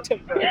shaped like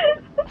Timber.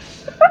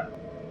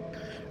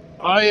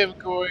 I am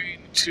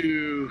going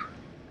to...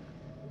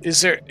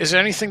 Is there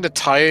anything to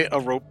tie a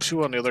rope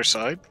to on the other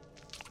side?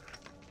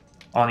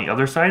 On the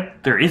other side,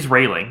 there is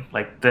railing.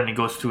 Like, then it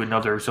goes to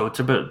another, so it's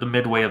about the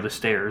midway of the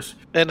stairs.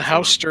 And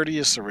how sturdy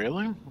is the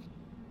railing?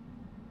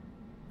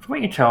 From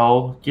what you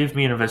tell, give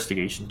me an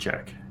investigation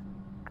check.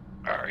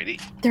 Alrighty.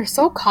 They're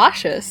so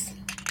cautious.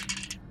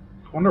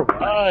 I wonder why.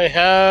 I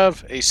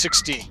have a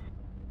 16.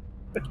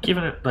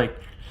 Given it, like...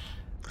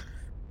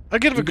 I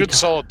give it a good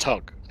solid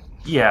tug.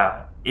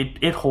 Yeah,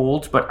 it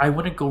holds, but I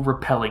wouldn't go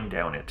rappelling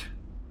down it.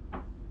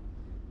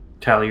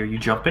 Tally, are you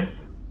jumping?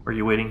 Or are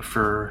you waiting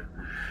for...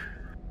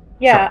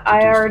 Yeah,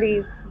 I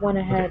already went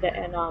ahead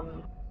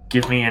and...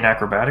 Give me an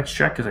acrobatics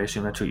check, because I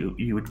assume that's what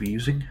you would be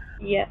using.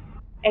 Yes,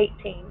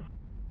 18.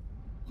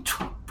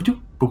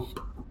 Boom.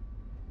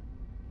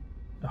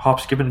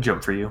 Hop, skip, and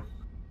jump for you.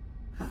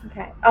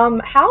 Okay.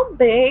 How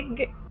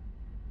big...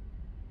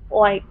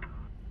 Like...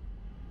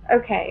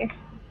 Okay.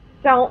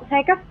 Don't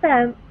take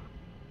offense.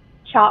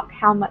 Chalk,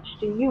 how much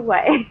do you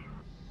weigh?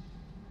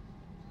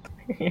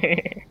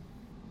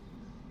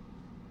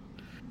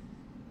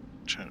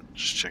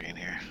 Just checking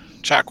here.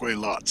 Chalk weigh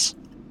lots.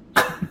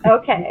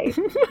 Okay.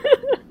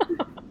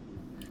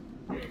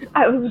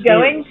 I was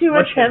going to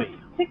attempt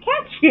to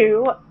catch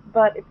you,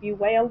 but if you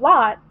weigh a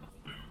lot,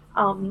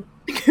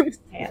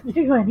 can't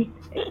do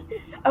anything.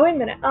 Oh, wait a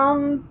minute.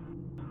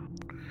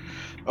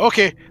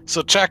 Okay,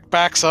 so Jack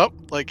backs up,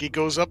 like he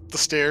goes up the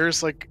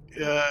stairs, like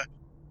a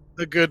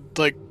good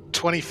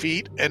 20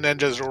 feet, and then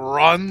just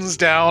runs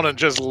down and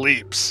just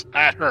leaps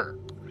at her.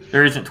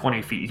 There isn't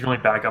 20 feet. You can only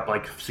back up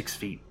 6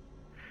 feet.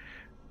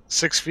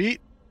 6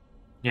 feet?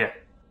 Yeah.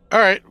 All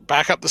right,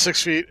 back up the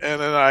 6 feet,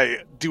 and then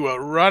I do a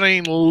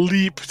running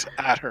leap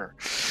at her.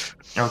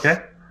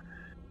 Okay.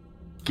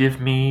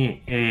 Give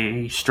me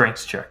a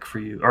strength check for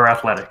you, or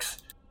athletics.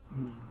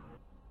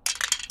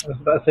 I was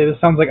about to say, this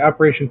sounds like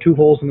Operation Two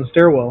Holes in the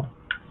Stairwell.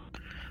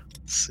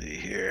 Let's see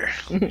here.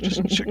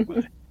 Just check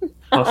my...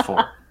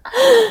 +4.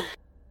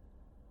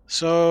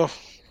 So,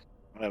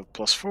 I have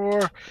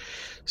 +4.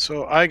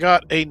 So, I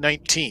got a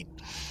 19.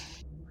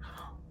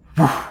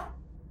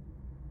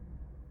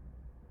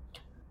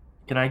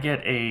 Can I get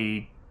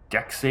a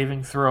dex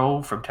saving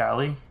throw from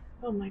Tally?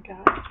 Oh my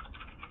god.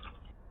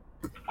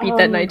 Beat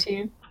that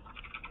 19.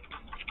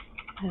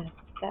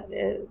 That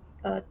is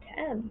a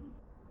 10.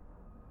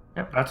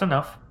 Yep, that's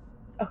enough.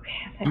 Okay.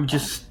 You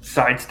just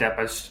sidestep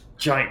as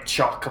giant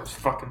chalk comes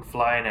fucking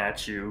flying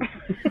at you.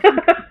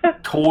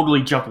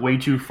 Totally jump way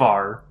too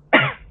far.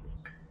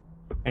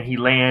 And he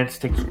lands,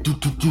 takes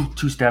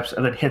 2 steps,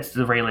 and then hits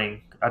the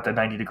railing at the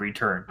 90-degree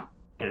turn.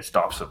 And it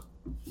stops him.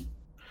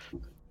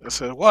 I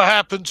said, "What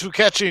happened to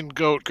catching,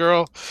 goat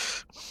girl?"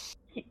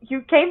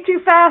 You came too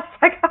fast.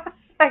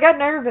 I got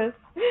nervous.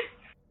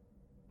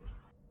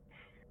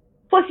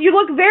 Plus, you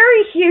look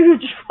very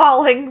huge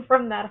falling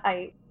from that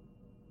height.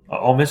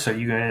 Almus, are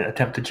you going to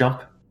attempt to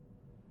jump?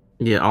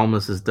 Yeah,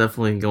 Almus is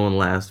definitely going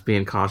last,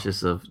 being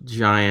cautious of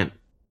giant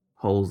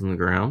holes in the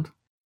ground.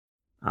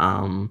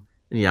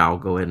 Yeah, I'll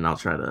go ahead and I'll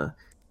try to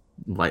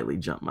lightly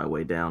jump my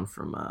way down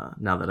from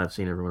now that I've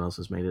seen everyone else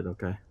has made it.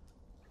 Okay.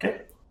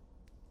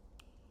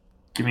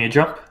 Give me a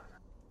jump.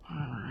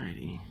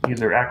 Alrighty.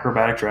 Either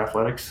acrobatics or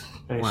athletics.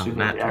 I assume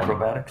nat 20.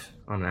 Acrobatics.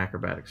 On an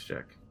acrobatics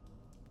check.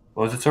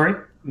 What was it, sorry?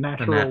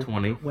 Natural nat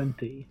 20.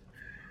 20.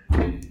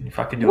 If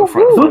I can do a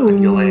front flip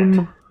and you'll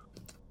land.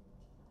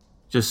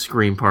 Just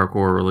scream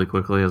parkour really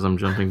quickly as I'm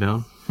jumping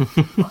down.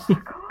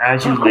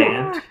 As you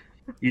land,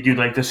 you do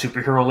the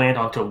superhero land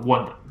onto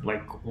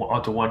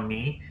one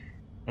knee,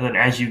 and then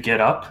as you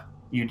get up,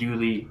 you do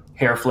the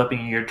hair flipping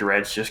and your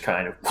dreads just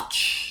kind of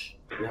whoosh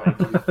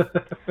behind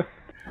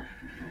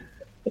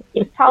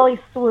you. Tally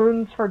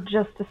swoons for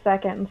just a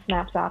second and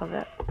snaps out of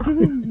it.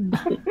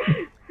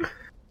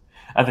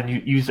 And then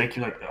you're like,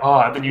 oh,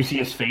 and then you see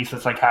his face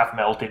that's half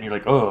melted, and you're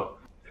like, oh.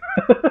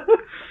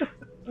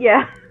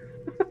 Yeah.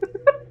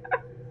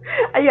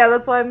 Yeah,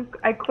 that's why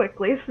I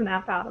quickly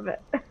snap out of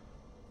it.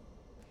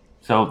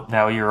 So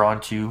now you're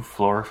onto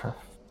floor.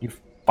 You've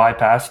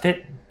bypassed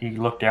it.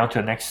 You look down to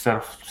the next set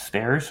of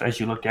stairs. As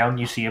you look down,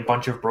 you see a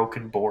bunch of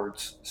broken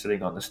boards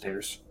sitting on the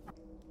stairs.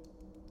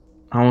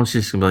 I was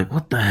just gonna be like,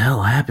 what the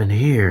hell happened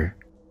here?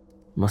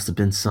 Must have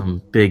been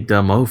some big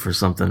dumb oaf or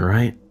something,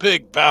 right?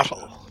 Big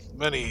battle.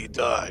 Many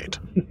died.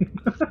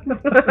 It's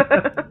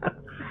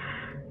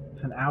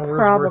an hour's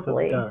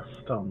Probably. worth of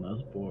dust on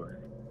those boards.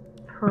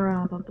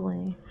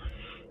 Probably.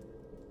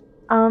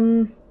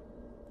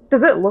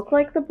 Does it look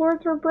like the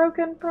boards were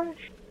broken, Brush?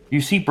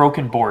 You see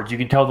broken boards. You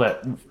can tell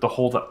that the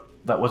hole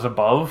that was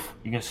above,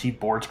 you can see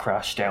boards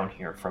crash down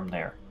here from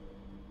there.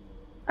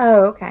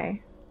 Oh,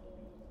 okay.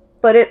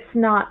 But it's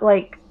not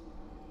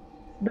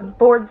the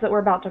boards that we're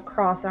about to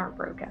cross aren't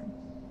broken.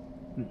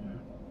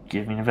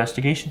 Give me an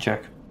investigation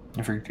check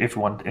if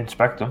you want to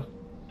inspect them.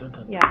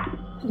 Yeah.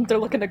 They're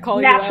looking to call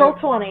Natural you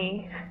out.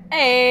 20.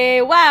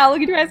 Hey, wow,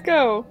 look at you guys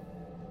go.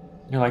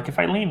 You're like, if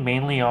I lean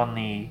mainly on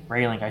the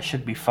railing, I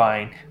should be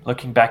fine.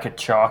 Looking back at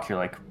chalk, you're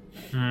like,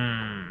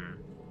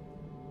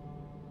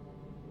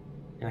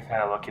 You're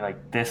kind of looking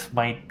like, this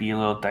might be a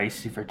little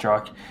dicey for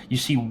chalk. You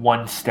see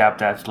one step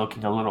that's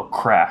looking a little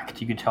cracked.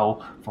 You can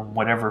tell from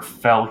whatever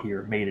fell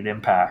here made an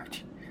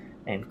impact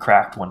and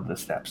cracked one of the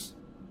steps.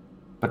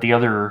 But the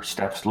other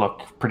steps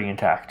look pretty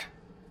intact.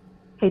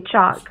 Hey,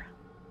 Chalk.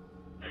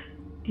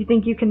 Do you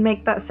think you can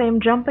make that same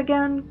jump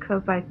again?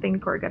 Because I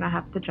think we're going to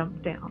have to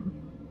jump down.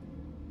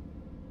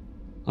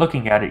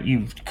 Looking at it,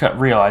 you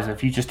realize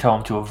if you just tell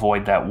him to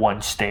avoid that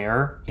one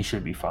stair, he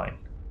should be fine.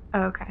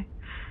 Okay.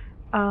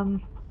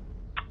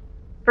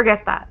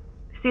 Forget that.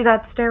 See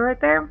that stair right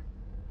there?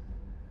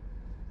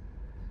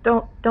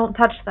 Don't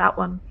touch that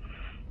one.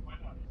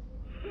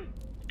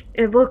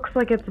 It looks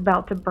like it's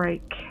about to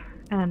break,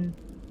 and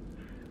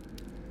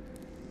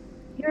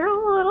you're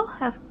a little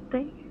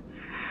hefty.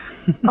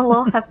 A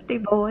little hefty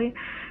boy.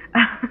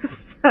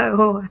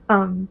 So,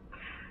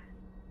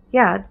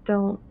 yeah,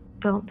 don't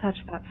touch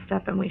that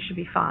step and we should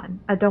be fine.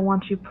 I don't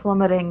want you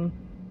plummeting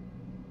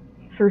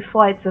through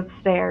flights of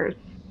stairs.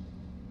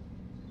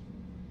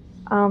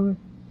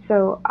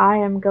 So I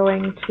am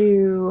going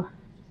to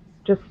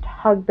just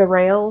hug the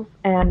rails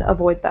and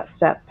avoid that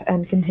step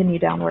and continue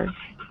downward.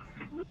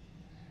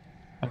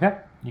 Okay,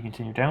 you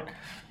continue down.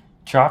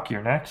 Chalk,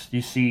 you're next.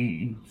 You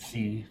see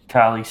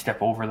Tally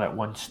step over that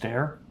one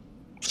stair.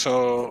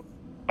 So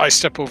I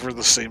step over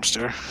the same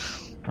stair.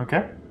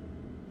 Okay.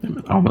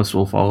 Almost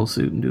will follow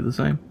suit and do the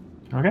same.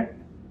 Okay.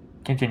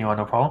 Continue on,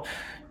 no problem.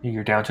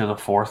 You're down to the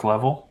 4th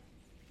level.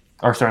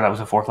 Or sorry, that was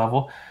the 4th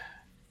level.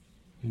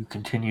 You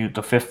continue.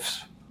 The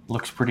 5th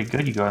looks pretty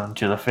good. You go on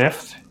to the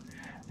 5th.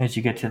 As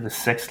you get to the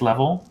 6th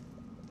level,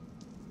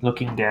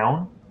 looking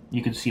down,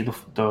 you can see the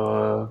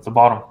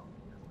bottom.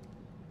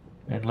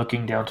 And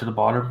looking down to the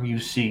bottom, you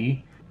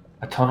see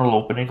a tunnel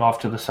opening off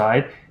to the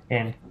side,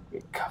 and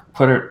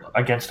put it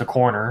against the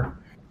corner.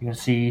 You can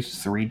see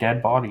 3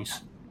 dead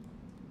bodies.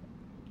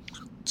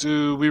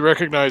 Do we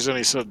recognize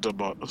any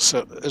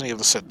any of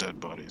the said dead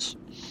bodies?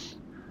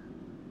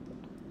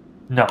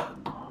 No.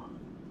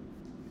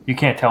 You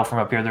can't tell from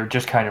up here. They're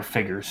just kind of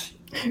figures.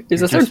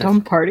 Is this our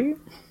dumb party?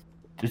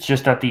 It's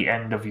just at the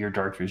end of your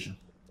dark vision.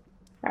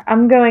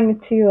 I'm going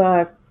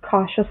to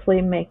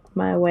cautiously make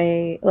my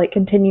way,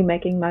 continue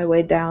making my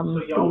way down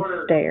these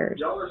stairs.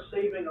 Y'all are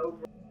saving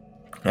over.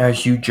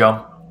 As you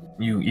jump,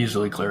 you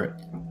easily clear it.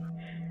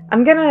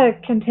 I'm gonna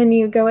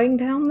continue going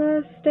down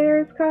the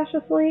stairs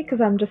cautiously,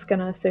 because I'm just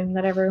gonna assume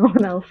that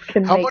everyone else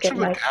can How make much it of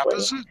a gap nicely.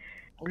 is it?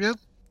 Again?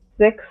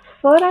 6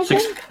 foot, I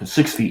think?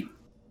 6 feet.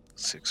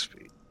 6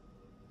 feet.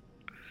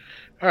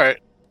 All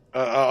right.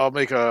 I'll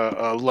make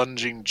a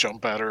lunging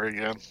jump at her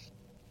again.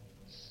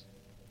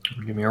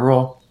 Give me a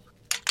roll.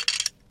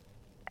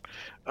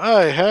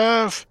 I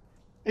have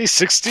a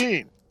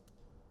 16.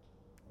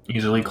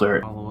 Easily clear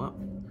it. Follow up.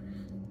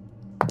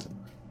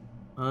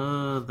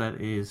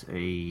 That is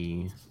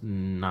a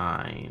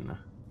 9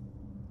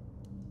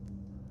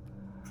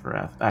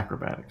 for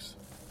acrobatics.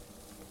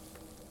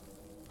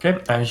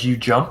 Okay, as you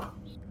jump,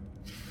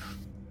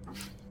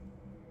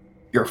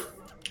 your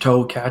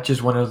toe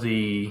catches one of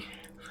a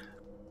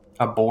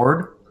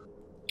board.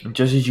 And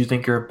just as you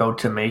think you're about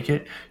to make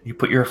it, you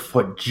put your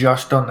foot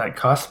just on that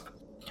cusp,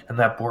 and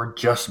that board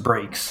just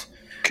breaks.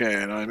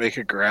 Okay, and I make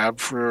a grab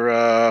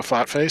for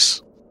flat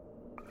face.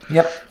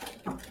 Yep.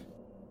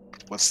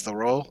 What's the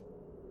roll?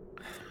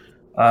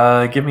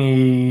 Give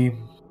me...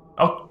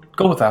 I'll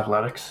go with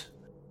athletics.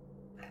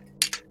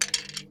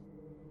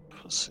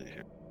 Let's see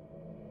here.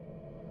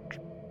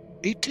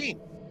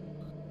 18.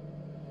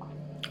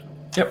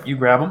 Yep, you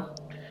grab him.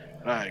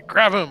 I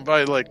grab him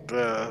by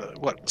the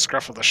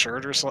scruff of the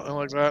shirt or something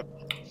like that.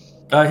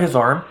 His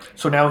arm.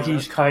 So now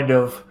he's kind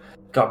of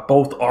got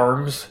both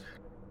arms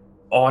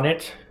on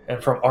it,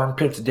 and from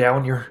armpits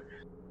down, your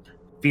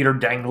feet are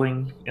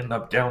dangling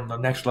down the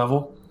next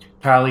level.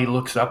 Tally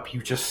looks up.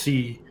 You just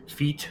see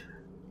feet.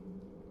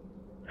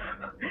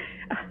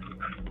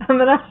 I'm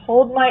gonna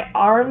hold my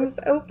arms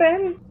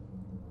open.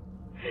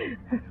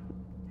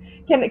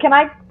 Can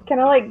I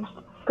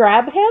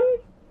grab him?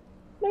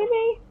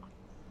 Maybe.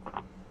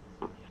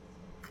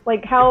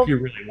 How? If you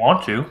really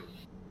want to.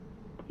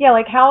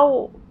 Yeah,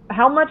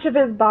 how much of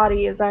his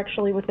body is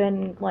actually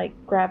within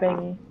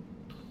grabbing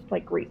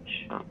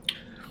reach?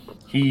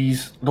 The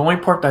only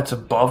part that's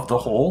above the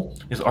hole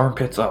is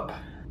armpits up.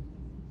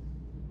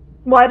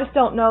 Well, I just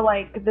don't know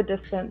the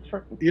distance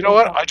for. You know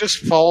what? I just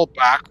fall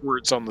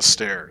backwards on the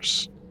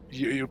stairs.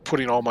 You're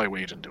putting all my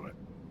weight into it.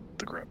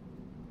 The grip.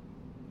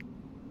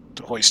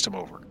 To hoist him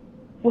over.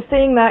 Well,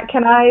 seeing that,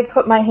 can I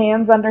put my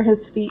hands under his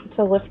feet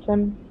to lift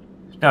him?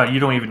 No, you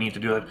don't even need to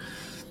do it.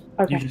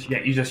 Okay.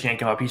 You just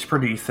yank him up. He's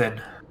pretty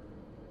thin.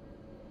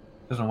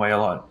 Doesn't weigh a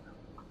lot.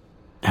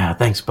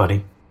 Thanks,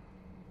 buddy.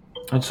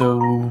 And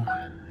so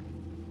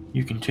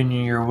you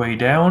continue your way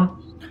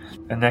down.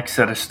 The next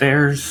set of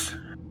stairs.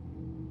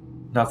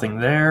 Nothing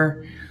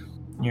there.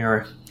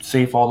 You're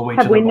safe all the way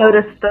to the bottom. Have we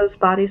noticed those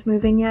bodies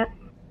moving yet?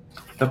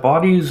 The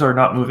bodies are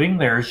not moving.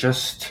 There's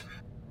just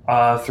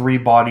 3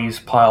 bodies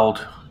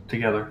piled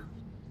together.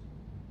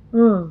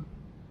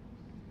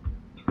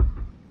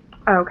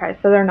 Okay,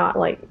 so they're not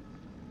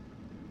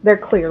they're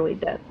clearly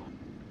dead.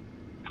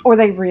 Or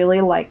they really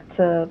like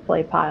to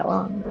play pile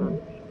on.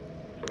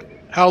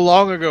 How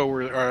long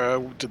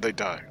ago did they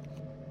die?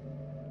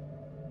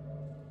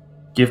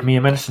 Give me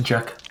a medicine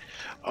check.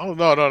 Oh,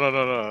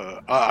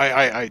 no.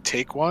 I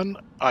take one.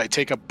 I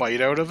take a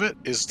bite out of it.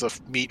 Is the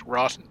meat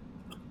rotten?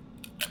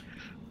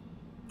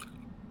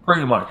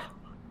 Pretty much.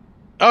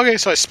 Okay,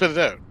 so I spit it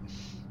out.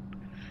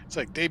 It's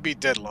they'd be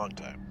dead a long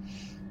time.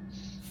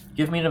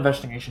 Give me an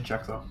investigation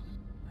check, though.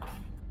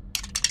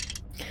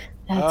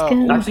 That's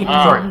gonna Actually, be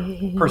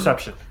sorry.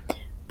 Perception.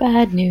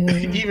 bad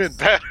news. Even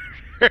better.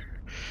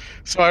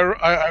 So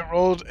I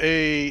rolled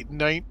a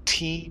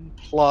 19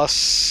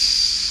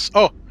 plus...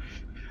 Oh!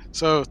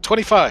 So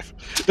 25.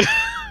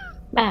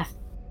 Math.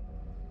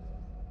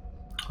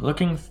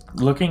 Looking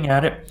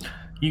at it,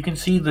 you can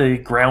see the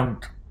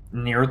ground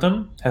near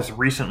them has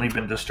recently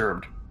been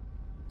disturbed.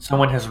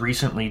 Someone has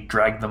recently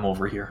dragged them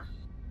over here.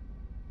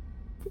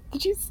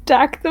 Did you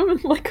stack them in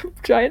a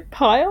giant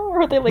pile,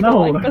 or are they No,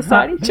 lying they're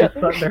beside not. each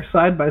other? They're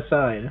side by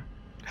side.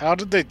 How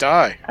did they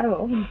die?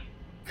 Oh.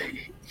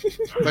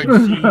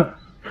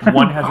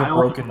 One has a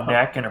broken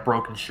neck and a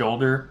broken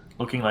shoulder,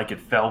 looking like it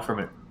fell from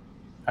it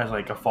as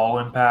a fall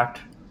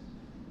impact.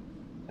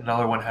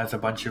 Another one has a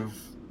bunch of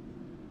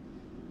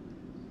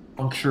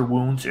puncture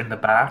wounds in the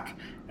back,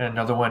 and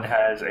another one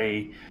has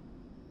a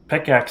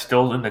pickaxe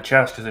still in the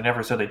chest because they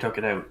never said they took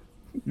it out.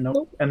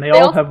 Nope. And they They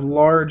all also- have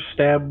large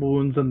stab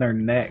wounds in their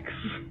necks.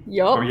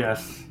 Yup. Oh,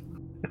 yes.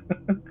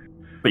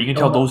 But you can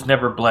tell those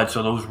never bled,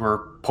 so those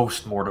were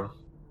post-mortem.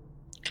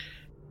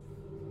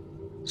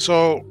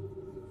 So,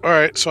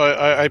 alright, so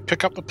I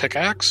pick up the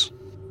pickaxe,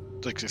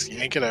 like just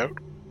yank it out.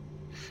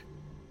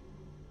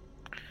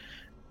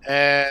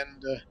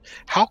 And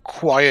how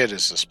quiet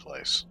is this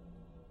place?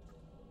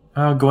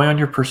 Going on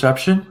your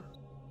perception?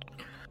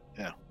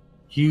 Yeah.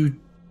 You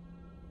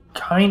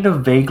kind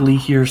of vaguely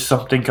hear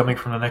something coming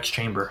from the next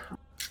chamber.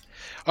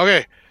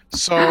 Okay,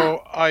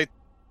 so I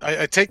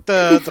take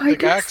the Find us.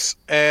 pickaxe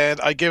and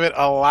I give it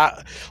a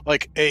lot,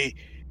 like a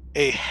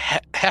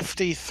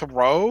hefty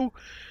throw,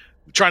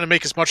 trying to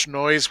make as much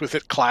noise with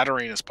it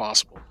clattering as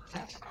possible.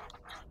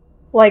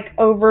 Like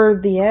over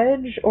the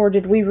edge, or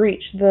did we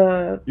reach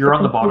the? You're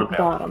on the bottom complete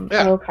now. bottom?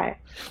 Yeah. Okay.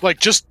 Like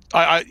just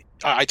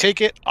I take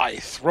it, I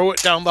throw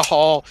it down the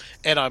hall,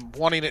 and I'm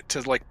wanting it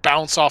to like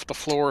bounce off the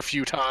floor a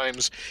few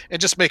times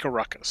and just make a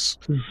ruckus.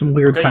 This is some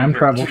weird Okay, time you hear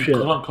travel shit.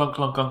 Clunk, clunk,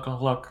 clunk, clunk, clunk,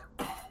 clunk.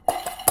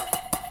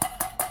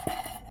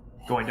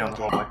 Going down the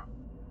hallway.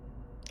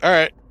 All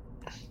right.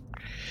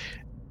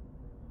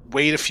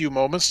 Wait a few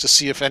moments to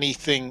see if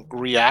anything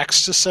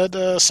reacts to said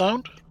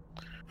sound.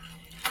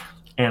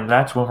 And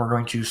that's when we're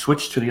going to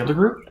switch to the other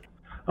group.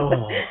 Oh,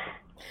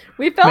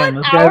 We fell Man, an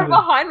those hour guys are-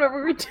 behind what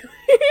we were doing.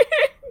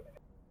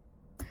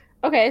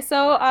 Okay,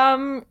 so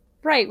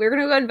right, we're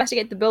gonna go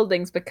investigate the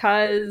buildings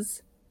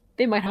because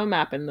they might have a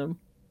map in them.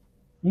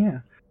 yeah.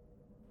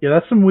 Yeah,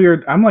 that's some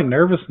weird... I'm, like,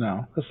 nervous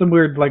now. That's some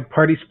weird, like,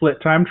 party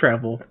split time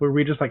travel where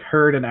we just, like,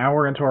 heard an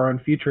hour into our own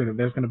future that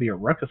there's going to be a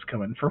ruckus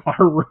coming from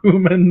our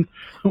room and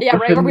Yeah, right.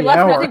 Where within we the left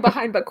hour. nothing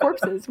behind but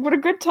corpses. What a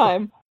good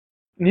time.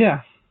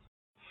 Yeah.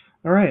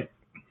 All right.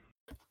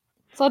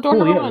 So door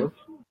Cool, number yeah. one.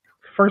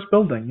 First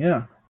building,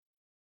 yeah.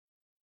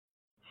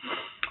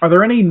 Are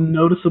there any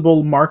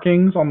noticeable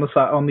markings on the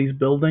on these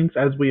buildings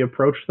as we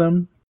approach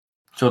them?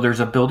 So there's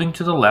a building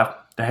to the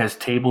left that has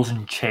tables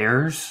and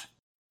chairs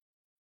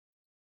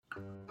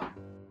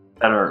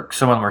that are,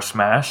 some of them are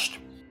smashed.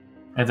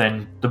 And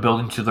then the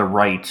building to the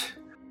right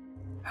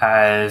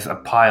has a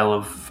pile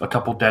of a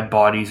couple dead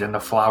bodies and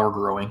a flower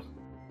growing.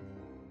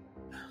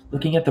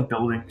 Looking at the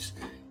buildings,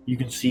 you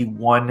can see the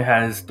one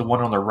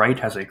on the right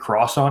has a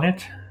cross on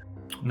it.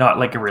 Not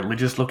like a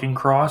religious looking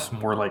cross,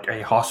 more like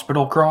a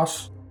hospital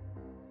cross.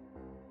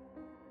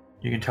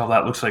 You can tell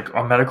that looks like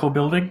a medical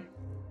building.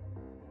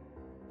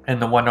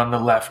 And the one on the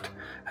left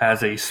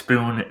has a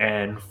spoon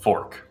and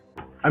fork.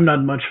 I'm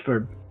not much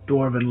for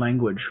Dwarven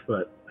language,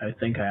 but I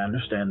think I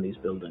understand these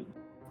buildings.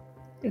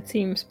 It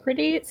seems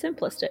pretty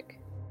simplistic.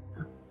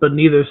 But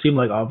neither seem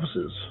like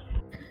offices.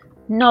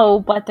 No,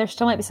 but there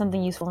still might be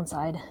something useful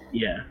inside.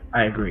 Yeah,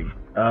 I agree.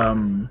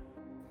 Even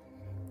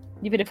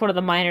if one of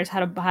the miners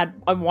had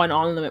one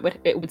on them,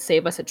 it would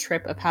save us a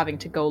trip of having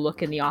to go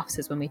look in the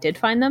offices when we did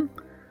find them.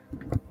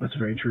 That's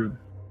very true.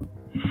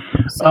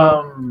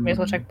 So may as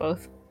well check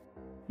both.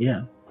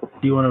 Yeah.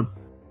 Do you want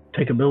to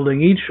take a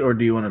building each, or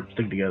do you want to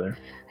stick together?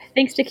 I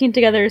think sticking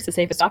together is the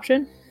safest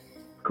option.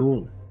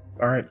 Cool.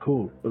 All right,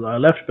 cool. Well, our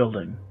left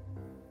building.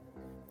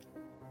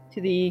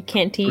 To the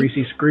canteen.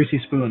 Greasy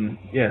spoon.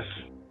 Yes.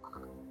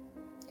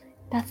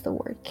 That's the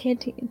word,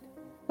 canteen.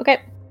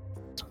 Okay.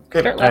 Okay,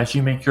 Start left. as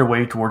you make your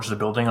way towards the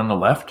building on the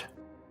left,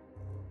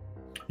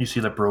 you see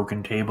the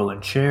broken table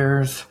and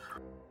chairs.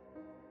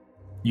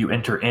 You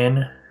enter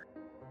in.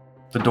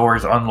 The door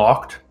is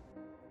unlocked.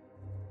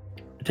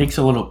 It takes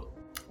a little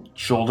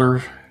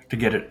shoulder to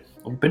get it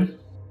open.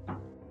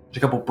 There's a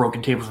couple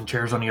broken tables and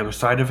chairs on the other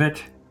side of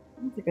it.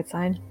 That's a good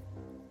sign.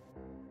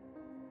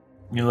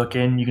 You look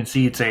in, you can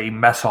see it's a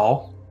mess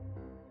hall.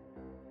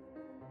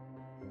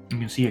 You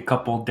can see a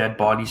couple dead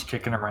bodies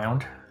kicking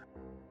around.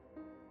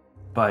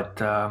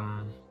 But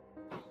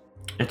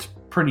it's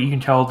pretty, you can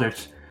tell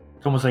it's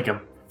almost like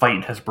a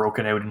fight has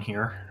broken out in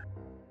here.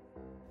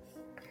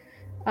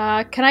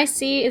 Can I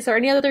see, is there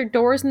any other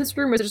doors in this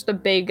room, or is it just a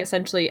big,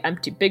 essentially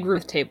empty, big room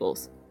with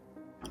tables?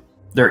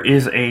 There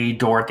is a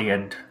door at the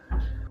end.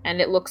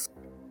 And it looks...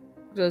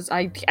 that's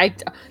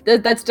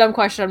a dumb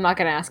question, I'm not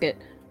gonna ask it.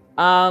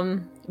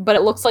 But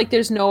it looks like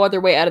there's no other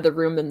way out of the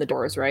room than the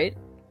doors, right?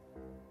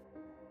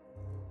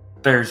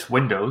 There's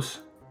windows.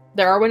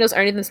 There are windows,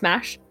 are any of them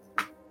smashed?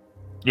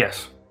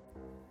 Yes.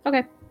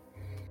 Okay.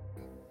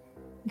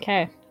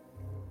 Okay.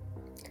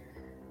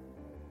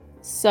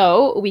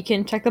 So, we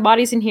can check the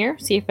bodies in here,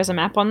 see if there's a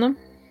map on them.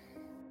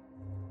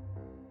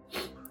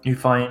 You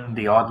find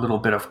the odd little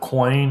bit of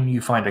coin.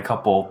 You find a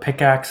couple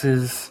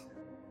pickaxes.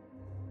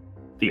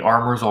 The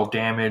armor's all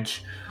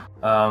damaged.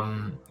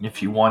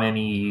 If you want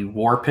any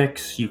war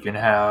picks, you can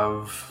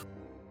have...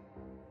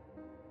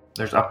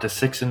 There's up to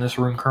 6 in this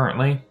room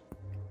currently.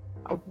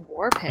 A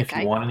war pick? If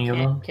you want any of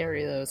can't them.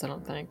 carry those, I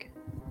don't think.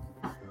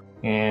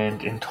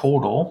 And in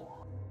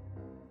total,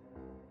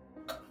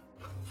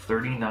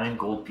 39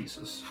 gold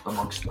pieces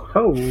amongst them.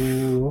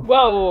 Oh.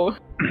 Whoa!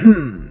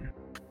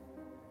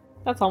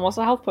 That's almost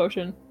a health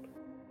potion.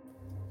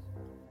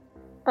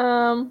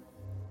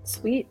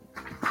 Sweet.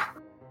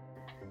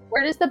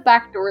 Where does the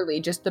back door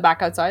lead? Just the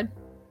back outside?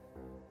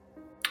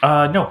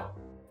 No.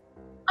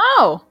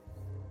 Oh!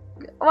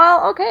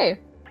 Well, okay.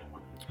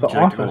 The Would you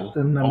like to office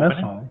go in the open mess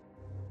it? hall.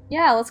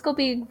 Yeah, let's go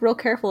be real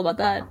careful about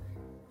that.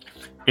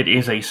 It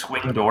is a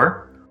swing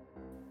door.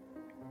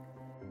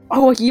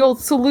 Oh, ye old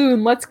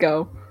saloon, let's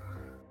go.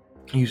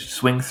 You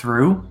swing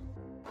through,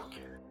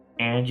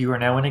 and you are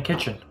now in a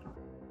kitchen.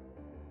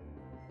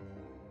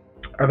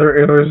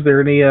 Is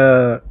there any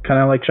kind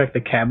of like check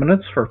the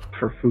cabinets for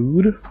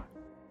food?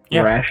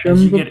 Yeah, Rations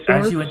as you, of get,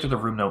 as you sorts? enter the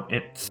room, though,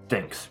 it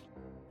stinks.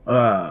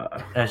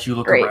 Uh, As you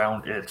look Great.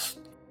 around, it's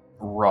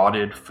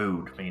rotted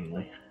food,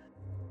 mainly.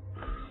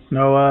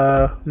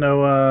 no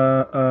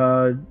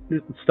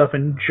stuff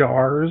in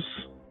jars.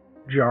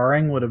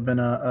 Jarring would have been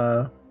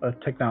a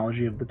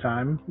technology of the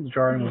time.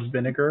 Jarring with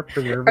vinegar,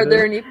 preservative. Are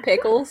there any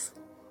pickles?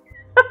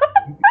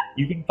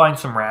 You can find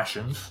some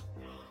rations.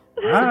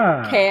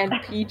 Canned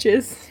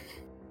peaches?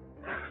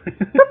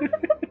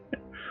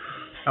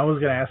 I was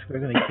gonna ask if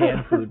there's any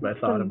canned food, but I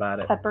thought Some about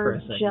it for pepper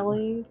a second.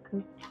 jelly,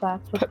 because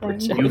that's a Pepper thing.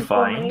 jelly. You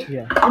find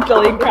Yeah.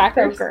 Jelly and So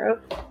crackers? gross.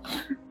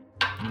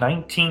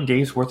 19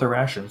 days worth of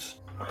rations.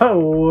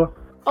 Oh,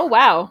 Oh,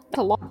 wow. That's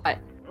a lot.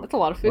 That's a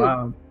lot of food.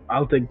 wow.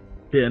 I'll take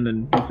 10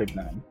 and you take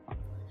 9.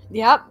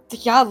 Yep.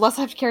 Yeah, the less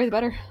I have to carry, the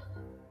better.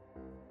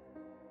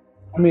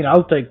 I mean,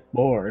 I'll take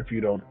more if you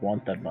don't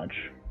want that much.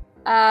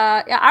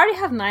 Yeah, I already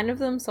have 9 of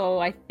them, so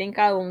I think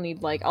I will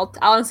need, like, I'll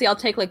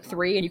take, like,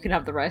 3, and you can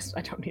have the rest.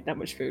 I don't need that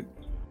much food.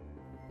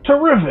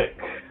 Terrific.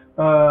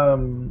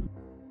 And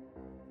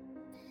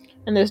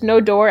there's no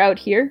door out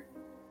here?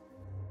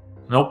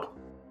 Nope.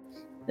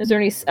 Is there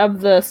any of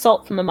the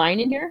salt from the mine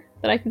in here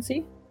that I can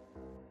see?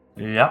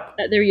 Yep.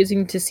 That they're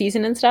using to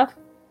season and stuff?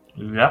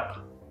 Yep.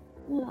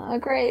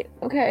 Great.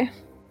 Okay.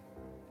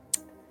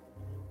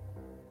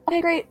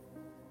 Okay, great.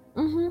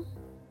 I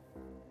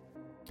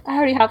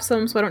already have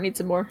some, so I don't need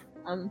some more.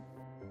 And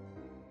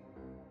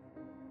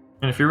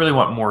if you really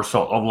want more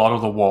salt, a lot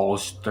of the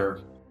walls, there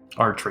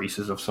are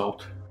traces of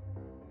salt.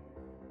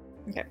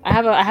 Okay. I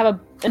have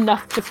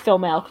enough to fill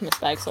my alchemist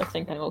bag, so I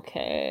think I'm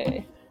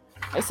okay.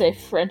 I say,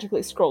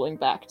 frantically scrolling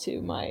back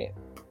to my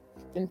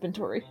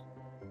inventory.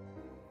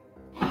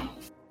 I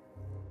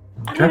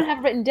don't even have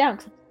it written down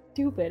because I'm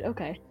stupid.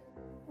 Okay.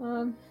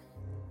 Were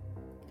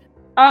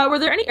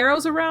there any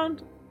arrows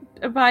around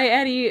by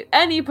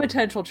any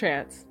potential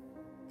chance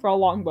for a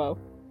longbow?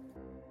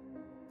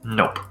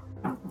 Nope.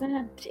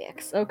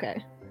 Dicks.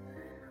 Okay.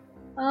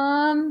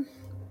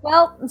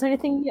 Well, is there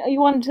anything you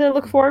wanted to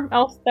look for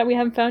else that we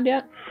haven't found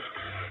yet?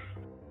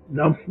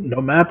 No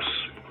maps.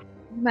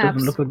 Maps.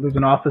 Doesn't look like there's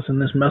an office in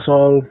this mess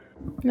hall.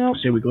 Nope.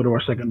 Say we go to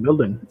our second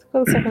building. Let's go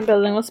to the second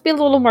building. Let's be a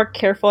little more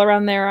careful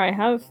around there. I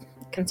have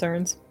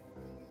concerns.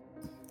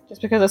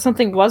 Just because if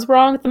something was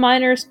wrong with the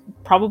miners,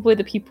 probably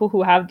the people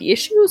who have the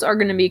issues are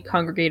going to be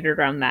congregated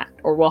around that,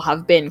 or will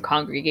have been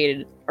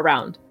congregated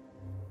around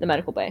the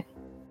medical bay.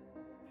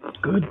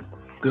 Good.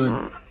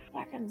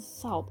 Fucking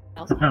salt.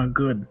 Oh,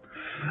 good.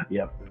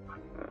 Yep.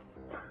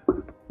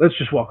 Let's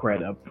just walk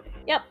right up.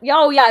 Yep.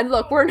 Oh yeah.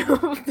 Look, we're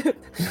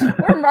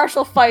we're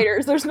martial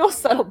fighters. There's no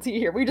subtlety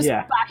here. We just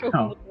Yeah. back open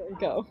Oh. the door and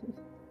go.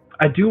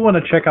 I do want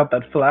to check out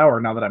that flower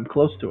now that I'm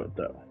close to it,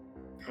 though.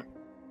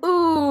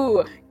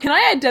 Ooh, can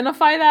I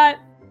identify that?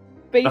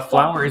 The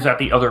flower is at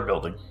the other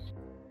building.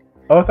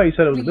 Oh, I thought you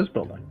said it was this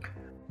building.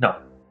 No.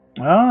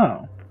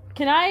 Oh.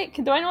 Do I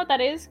know what that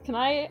is?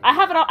 I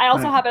have it. I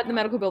also Right. have it in the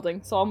medical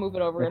building, so I'll move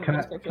it over. Can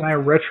I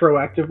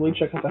retroactively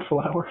check out that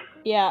flower?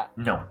 Yeah.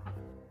 No.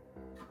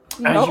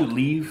 No. As you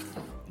leave...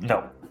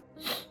 No.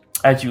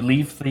 As you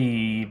leave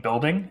the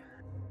building,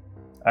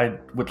 I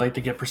would like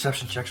to get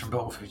perception checks from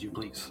both of you,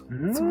 please.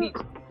 Sweet.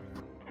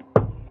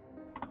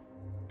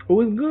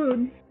 Always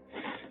good.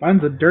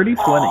 Mine's a dirty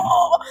 20.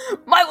 Oh,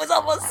 mine was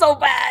almost so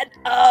bad.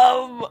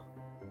 Oh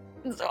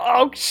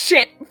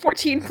shit!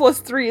 14 plus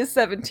 3 is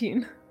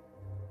 17.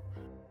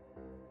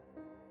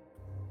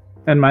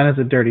 And mine is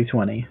a dirty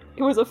 20.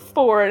 It was a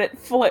 4, and it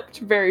flipped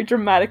very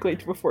dramatically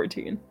to a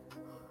 14.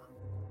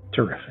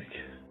 Terrific.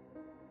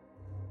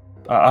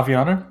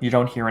 Aviana, you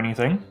don't hear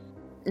anything.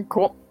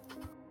 Cool.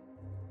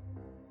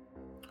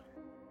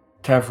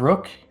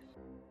 Tavrook,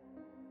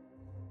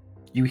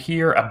 you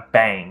hear a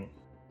bang.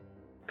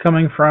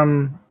 Coming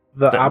from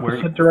the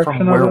opposite direction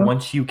from where of us?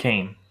 once you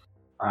came.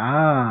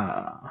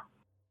 Ah.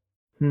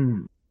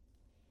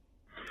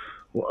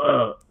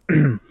 Well,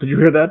 did you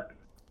hear that?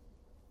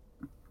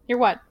 You're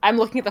what? I'm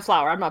looking at the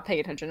flower. I'm not paying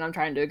attention. I'm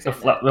trying to examine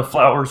it. The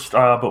flower's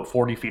about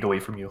 40 feet away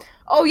from you.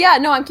 Oh yeah,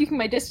 no, I'm keeping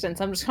my distance.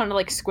 I'm just kind of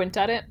like squint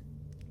at it.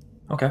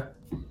 Okay.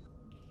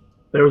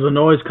 There was a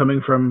noise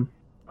coming from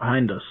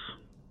behind us.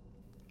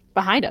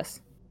 Behind us.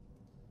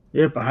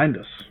 Yeah, behind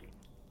us.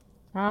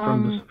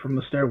 Um, From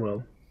the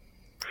stairwell.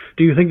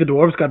 Do you think the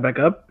dwarves got back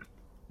up?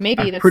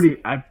 maybe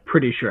I'm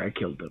pretty sure I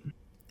killed them.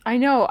 I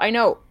know.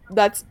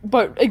 But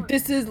like,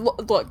 this is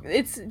look.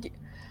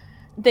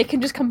 They can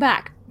just come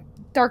back.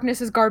 Darkness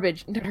is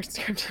garbage.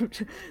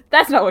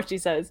 That's not what she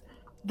says.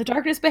 The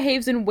darkness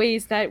behaves in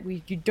ways that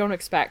you don't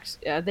expect.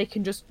 They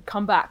can just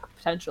come back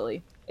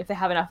potentially. if they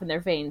have enough in their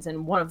veins,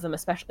 and one of them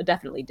especially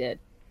definitely did.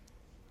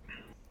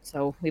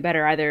 So we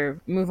better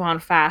either move on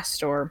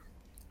fast or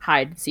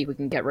hide and see if we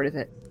can get rid of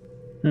it.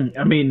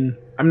 I mean,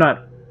 I'm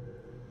not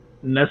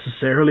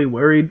necessarily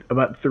worried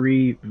about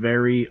 3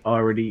 very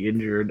already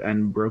injured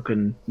and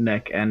broken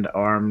neck and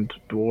armed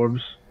dwarves.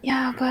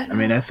 Yeah, but I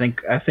mean, I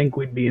think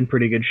we'd be in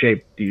pretty good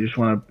shape. Do you just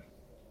want to?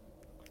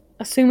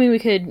 assuming we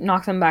could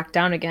knock them back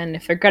down again.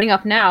 If they're getting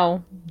up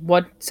now,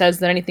 what says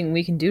that anything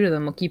we can do to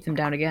them will keep them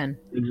down again?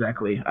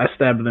 Exactly. I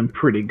stabbed them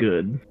pretty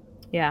good.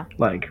 Yeah.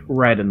 Like,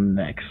 right in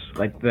the necks.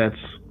 Like, that's...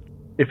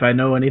 If I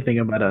know anything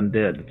about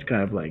undead, it's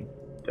kind of like,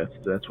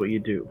 that's what you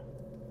do.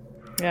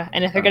 Yeah,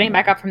 and if they're getting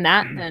back up from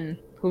that, then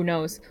who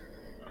knows?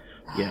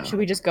 Yeah. Should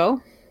we just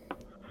go?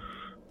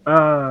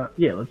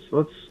 Yeah,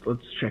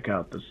 let's check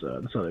out this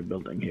other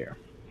building here.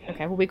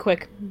 Okay, we'll be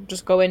quick.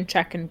 Just go in,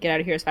 check, and get out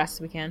of here as fast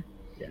as we can.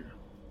 Yeah.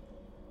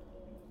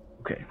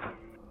 Okay.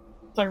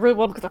 So I really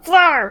want to look at the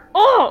flower!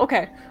 Oh,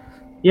 okay.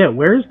 Yeah,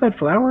 where is that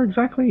flower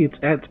exactly? It's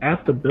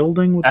at the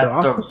building with the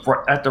office?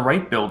 At the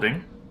right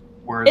building.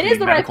 Where It is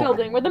the right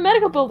building, where the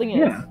medical building is.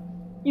 Yeah.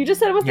 You just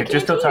said it was the canteen.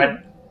 just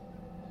outside.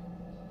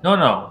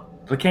 No.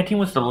 The canteen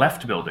was the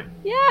left building.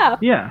 Yeah,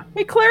 Yeah.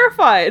 we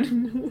clarified.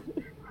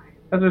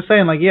 As I was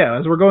saying, like, yeah,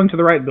 as we're going to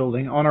the right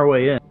building, on our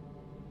way in.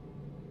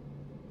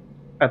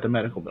 At the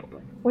medical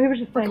building. We were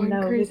just saying going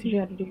no crazy. because you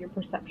had to do your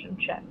perception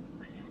check.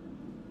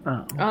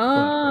 Oh.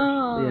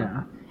 Oh.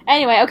 Yeah.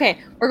 Anyway, okay,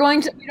 we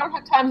don't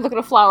have time to look at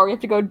a flower. We have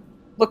to go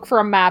look for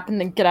a map and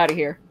then get out of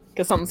here,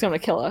 because something's going to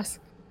kill us.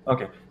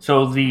 Okay,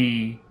 so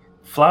the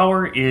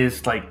flower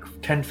is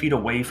like 10 feet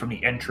away from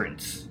the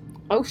entrance.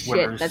 Oh shit,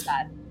 Where's- that's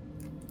bad.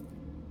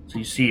 So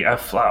you see a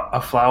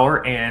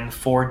flower and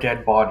 4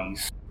 dead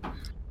bodies.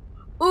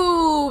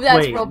 Ooh,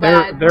 that's Wait, real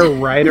bad. they're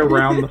right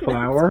around the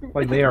flower?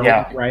 Like, they are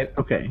Yeah. right?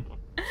 Okay.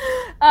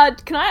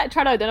 Can I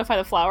try to identify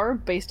the flower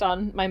based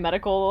on my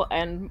medical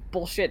and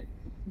bullshit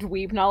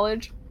dweeb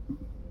knowledge?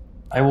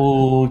 I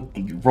will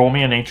roll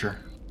me a nature.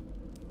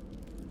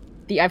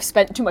 I've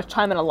spent too much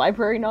time in a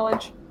library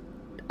knowledge.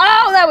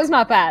 Oh, that was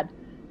not bad.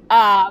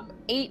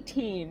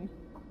 18.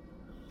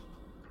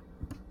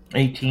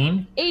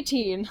 18.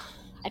 18.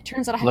 It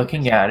turns out I have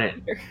Looking at it,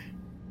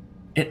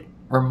 it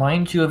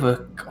reminds you of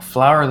a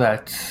flower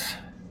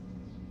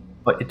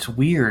but it's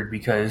weird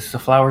because the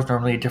flower is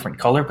normally a different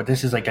color, but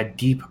this is like a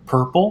deep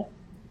purple.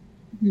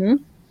 Mhm.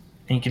 And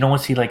you can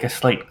almost see like a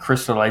slight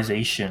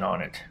crystallization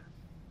on it.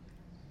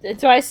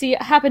 Do I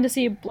happen to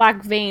see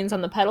black veins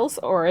on the petals,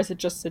 or is it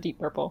just a deep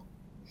purple?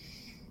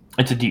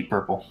 It's a deep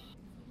purple.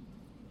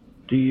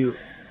 Do you...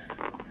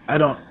 I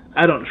don't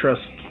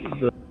trust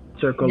the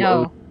circle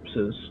No. of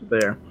ellipses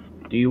there.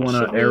 Do you want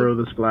Should to we- arrow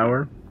this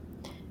flower?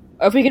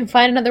 Or if we can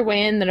find another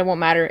way in, then it won't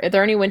matter. Are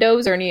there any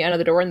windows or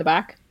another door in the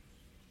back?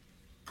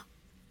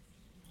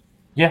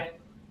 Yeah.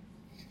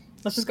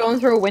 Let's just go in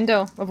through a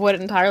window. Avoid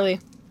it entirely.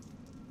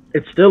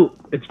 It's still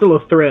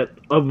a threat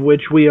of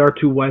which we are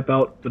to wipe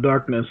out the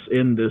darkness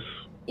in this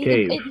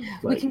cave.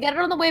 We can get it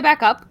on the way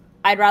back up.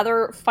 I'd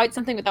rather fight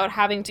something without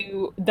having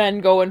to then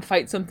go and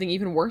fight something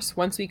even worse.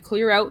 Once we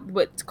clear out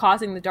what's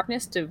causing the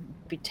darkness to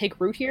take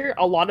root here,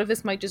 a lot of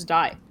us might just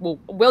die. Well,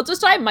 we'll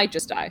just die, might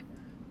just die.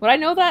 Would I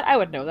know that? I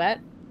would know that.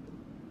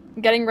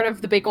 Getting rid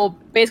of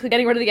basically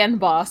getting rid of the end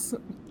boss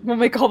will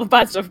make all the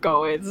bad stuff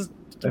go. It's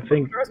I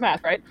think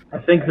math, right?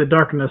 the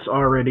darkness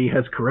already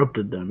has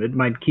corrupted them. It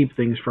might keep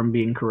things from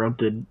being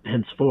corrupted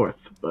henceforth,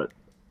 but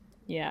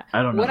Yeah.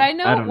 I don't know. Would I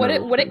know? I don't Would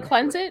know. it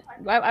cleanse it?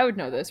 I would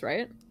know this,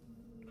 right?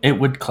 It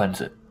would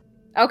cleanse it.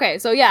 Okay,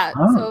 so yeah,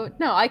 Oh. so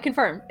no, I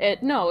confirm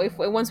it. No, if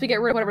once we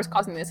get rid of whatever's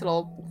causing this,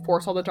 it'll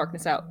force all the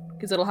darkness out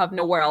because it'll have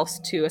nowhere else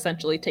to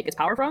essentially take its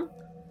power from.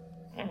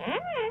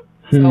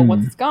 So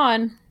once it's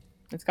gone,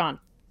 it's gone.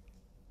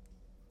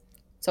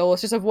 So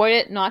let's just avoid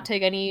it, not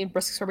take any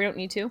risks where we don't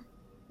need to.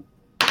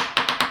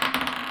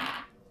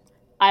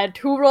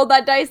 Who rolled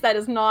that dice? That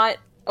is not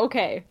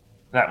okay.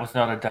 That was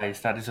not a dice.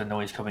 That is a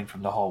noise coming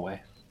from the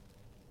hallway.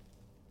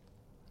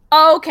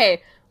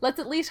 Okay, let's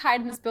at least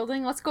hide in this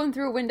building. Let's go in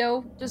through a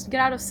window. Just get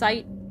out of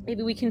sight.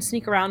 Maybe we can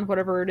sneak around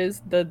whatever it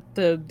is. The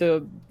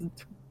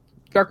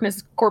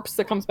darkness corpse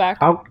that comes back.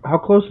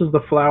 How close is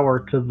the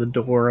flower to the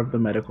door of the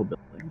medical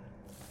building?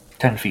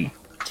 10 feet.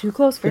 Too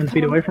close for 10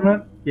 feet away from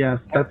it? Yeah,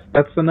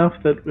 that's enough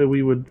that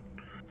we would...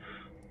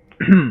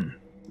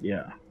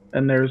 yeah.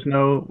 And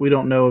we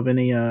don't know of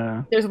any,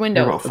 There's You're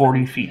windows. about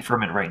 40 feet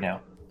from it right now.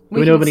 do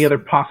we know of any other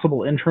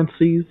possible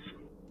entrances?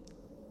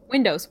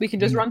 windows? We can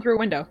just run through a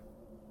window.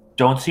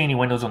 Don't see any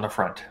windows on the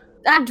front.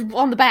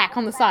 On the back,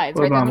 on the sides,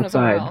 What right? about There's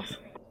on the windows somewhere sides?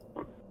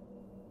 else.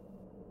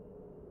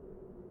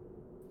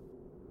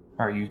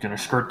 Are you going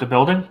to skirt the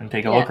building and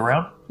take a Yeah. look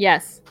around?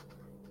 Yes.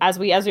 As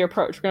we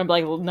approach, we're gonna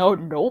be like, no,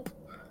 nope.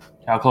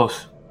 How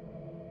close?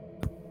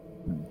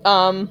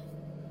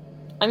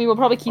 I mean, we'll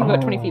probably keep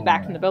about 20 feet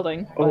back from the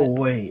building. But Oh,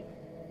 wait.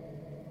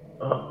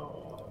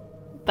 Oh.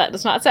 that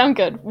does not sound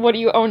good. What are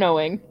you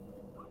knowing?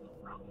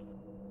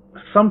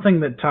 Something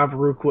that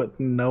Tavaruk wouldn't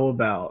know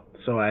about,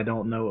 so I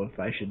don't know if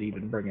I should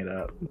even bring it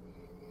up.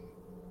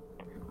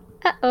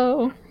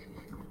 Uh-oh.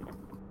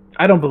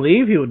 I don't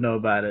believe he would know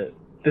about it.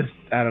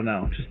 I don't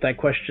know. Just that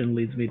question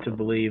leads me to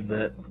believe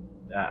that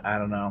I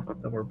don't know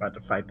that we're about to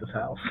fight this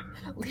house.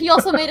 He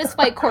also made us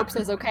fight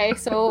corpses, okay?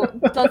 So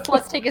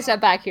let's take a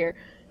step back here.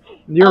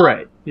 You're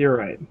right. You're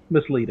right.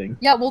 Misleading.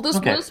 Yeah, we'll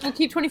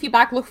keep 20 feet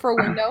back, look for a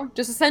window.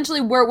 Just essentially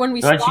when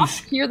we stop,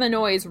 hear the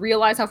noise,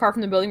 realize how far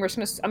from the building, I'm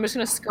just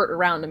gonna skirt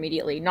around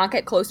immediately. Not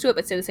get close to it,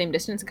 but stay the same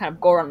distance and kind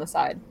of go around the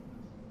side.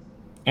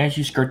 As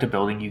you skirt the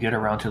building, you get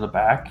around to the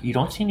back. You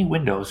don't see any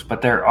windows,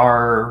 but there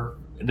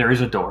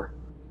is a door.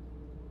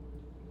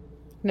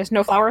 There's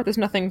no flower. There's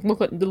nothing.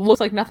 Looks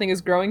like nothing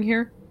is growing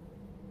here.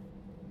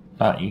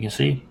 You can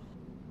see.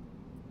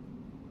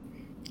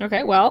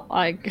 Okay, well,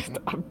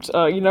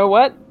 you know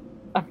what?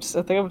 I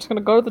think I'm just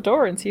gonna go to the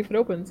door and see if it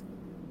opens.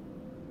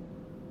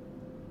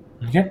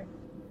 Okay.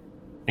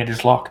 It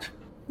is locked.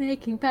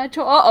 Making bad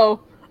choice.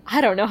 Uh-oh.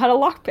 I don't know how to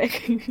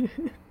lockpick.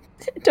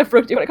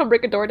 Deathbrook, do you want to come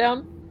break a door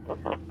down?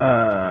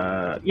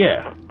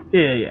 Yeah.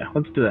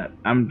 Let's do that.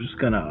 I'm just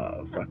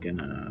gonna fucking,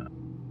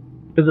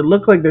 does it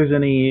look like there's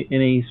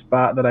any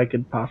spot that I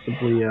could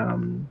possibly,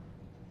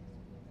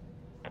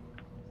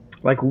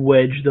 like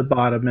wedge the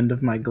bottom end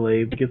of my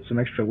glaive to get some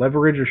extra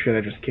leverage, or should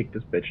I just kick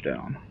this bitch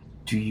down?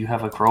 Do you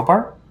have a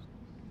crowbar?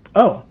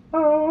 No,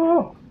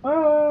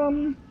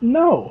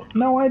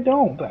 I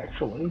don't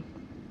actually.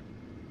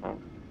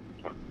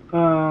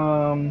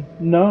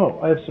 No,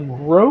 I have some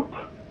rope.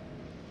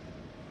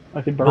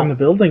 I could burn the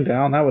building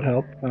down. That would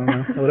help. I don't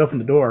know. That would open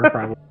the door,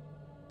 probably.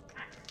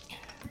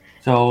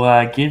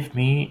 So, give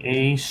me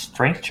a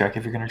strength check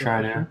if you're gonna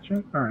try to.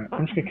 Alright,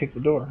 I'm just gonna kick the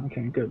door.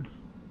 Okay, good.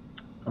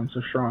 I'm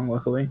so strong,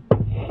 luckily.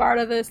 Part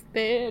of this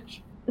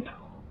bitch.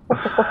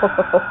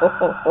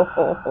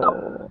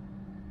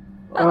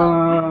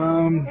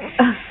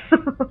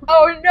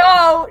 Oh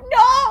no!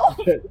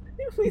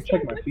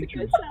 Check my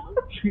features. I'm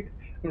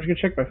just gonna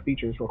check my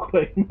features real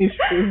quick.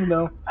 There's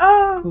no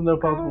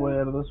possible way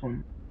out of this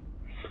one.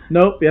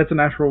 Nope, that's a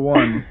natural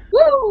 1.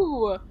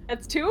 Woo!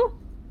 That's 2?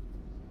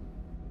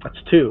 That's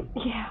 2.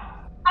 Yeah.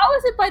 How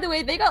is it, by the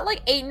way, they got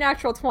like 8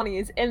 natural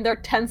 20s in their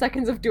 10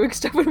 seconds of doing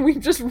stuff and we've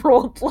just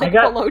rolled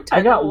below 10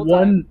 I got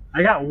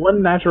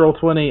one natural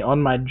 20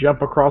 on my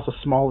jump across a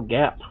small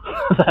gap.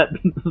 That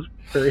was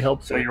very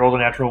helpful. So you rolled a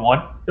natural 1?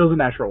 It was a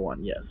natural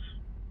 1, yes.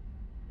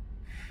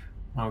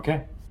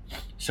 Okay.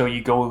 So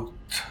you go...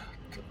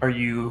 How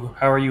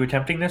are you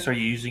attempting this? Are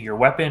you using your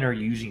weapon? Are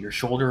you using your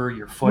shoulder or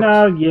your foot?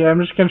 No, yeah,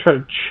 I'm just gonna try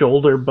to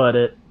shoulder butt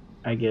it,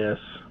 I guess.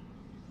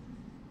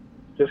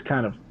 Just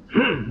kind of,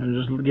 and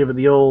just give it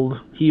the old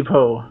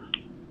heave-ho.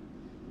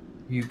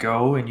 You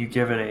go and you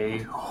give it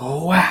a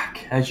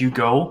whack as you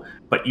go,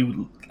 but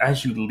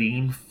as you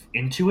lean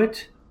into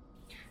it,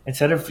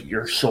 instead of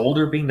your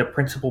shoulder being the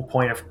principal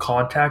point of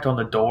contact on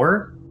the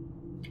door,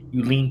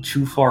 you lean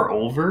too far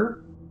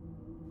over,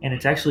 and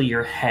it's actually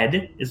your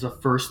head is the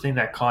first thing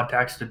that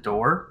contacts the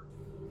door.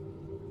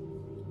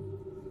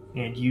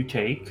 And you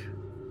take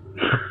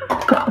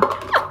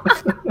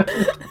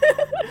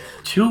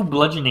 2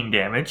 bludgeoning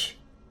damage.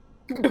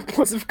 No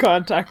points of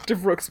contact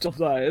if Rook still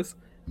dies.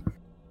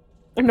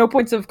 And no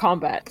points of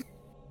combat.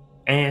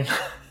 And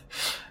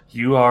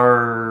you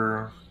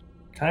are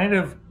kind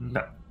of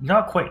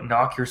not quite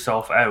knock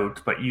yourself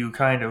out, but you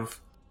kind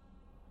of,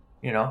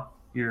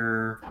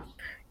 you're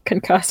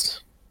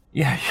concussed.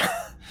 Yeah.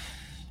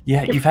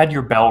 Yeah, you've had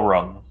your bell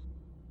rung.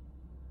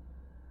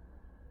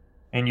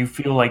 And you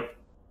feel like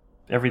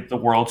the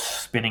world's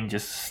spinning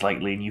just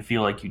slightly, and you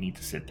feel like you need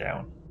to sit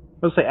down.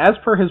 Let's say, as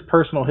per his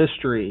personal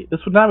history,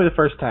 this would not be the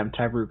first time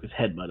Tyrook has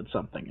headbutted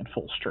something in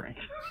full strength.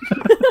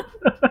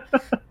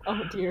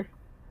 Oh dear.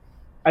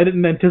 I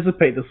didn't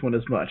anticipate this one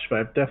as much, but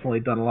I've definitely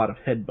done a lot of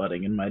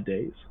headbutting in my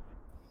days.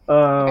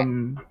 Okay.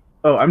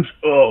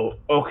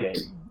 Okay.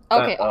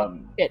 Okay.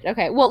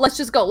 Okay. Well, let's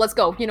just go. Let's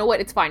go. You know what?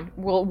 It's fine.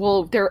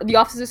 The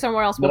offices are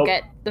somewhere else. We'll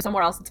get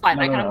somewhere else. It's fine.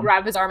 I kind of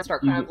grab his arm and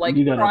start trying to lead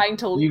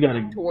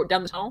him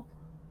down the tunnel.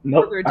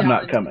 Nope. I'm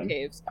not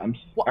coming.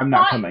 I'm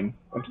not coming.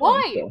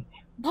 Why?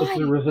 This is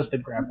a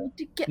resisted grapple.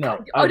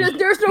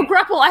 There's no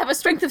grapple. I have a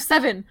strength of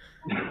 7.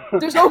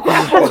 There's no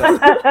grapple.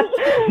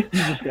 You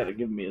just gotta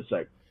give me a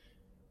sec.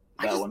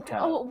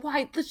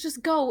 Why? Let's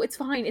just go. It's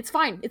fine. It's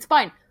fine. It's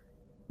fine.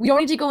 We don't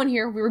need to go in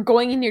here. We were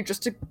going in here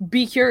just to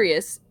be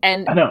curious,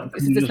 and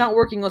since it's not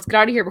working, let's get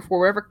out of here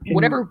before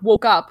whatever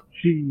woke up.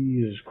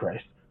 Jesus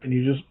Christ. Can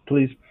you just,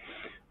 please?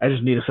 I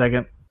just need a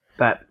second.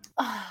 That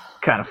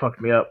kind of fucked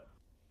me up.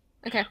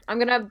 Okay, I'm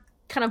gonna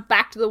kind of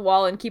back to the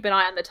wall and keep an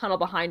eye on the tunnel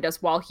behind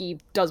us while he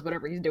does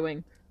whatever he's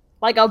doing.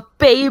 Like a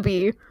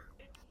baby!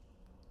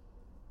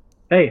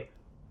 Hey,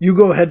 you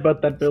go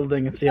headbutt that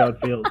building and see how it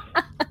feels.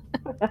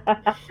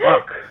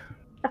 Fuck.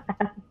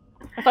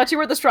 I thought you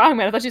were the strong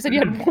man. I thought you said you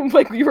had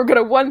you were good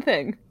at one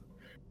thing.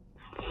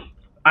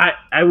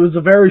 I was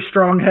a very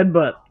strong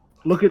headbutt.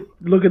 Look at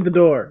the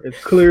door.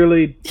 It's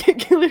clearly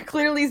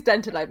he's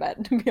dented, I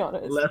bet, to be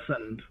honest.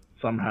 Lessened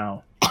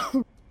somehow.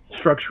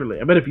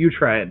 Structurally. I bet if you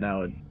try it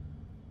now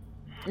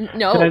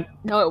No, it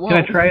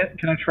won't.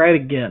 Can I try it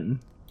again?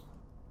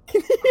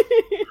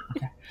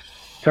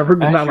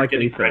 Tyrook does not like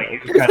anything.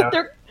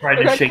 trying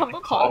We're to gonna shake come the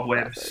upon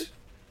cobwebs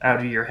out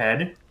of your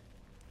head.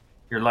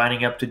 You're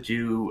lining up to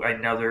do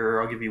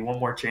another. I'll give you one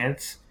more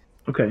chance.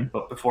 Okay.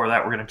 But before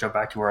that, we're going to jump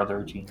back to our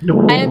other team.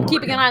 No. I am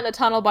keeping an eye on the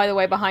tunnel, by the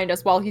way, behind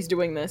us while he's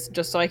doing this,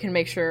 just so I can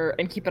make sure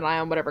and keep an eye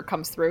on whatever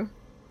comes through.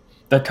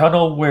 The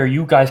tunnel where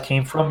you guys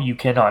came from, you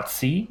cannot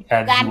see,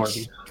 as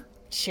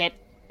Shit.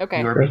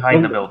 Okay. you are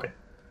behind the building.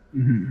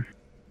 Mm-hmm.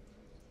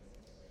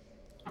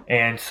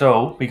 And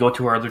so we go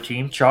to our other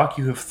team. Chalk,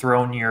 you have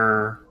thrown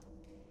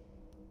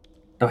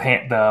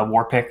the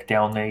war pick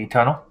down the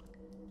tunnel.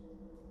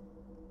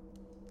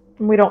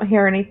 We don't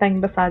hear anything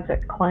besides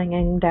it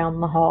clanging down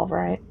the hall,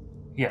 right?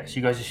 Yes,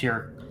 you guys just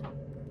hear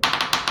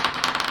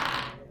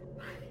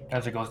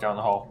as it goes down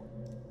the hall.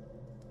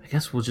 I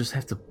guess we'll just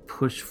have to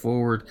push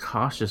forward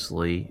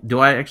cautiously. Do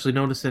I actually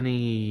notice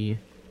any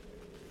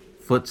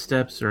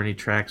footsteps or any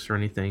tracks or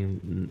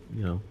anything,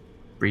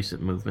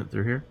 recent movement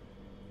through here?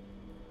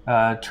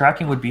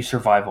 Tracking would be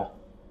survival.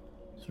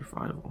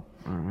 Survival.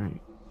 All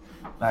right.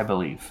 I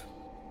believe.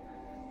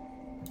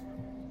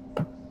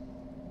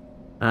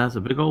 That's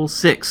a big old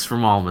 6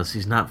 from Almas.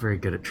 He's not very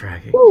good at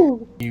tracking.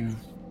 You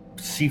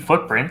see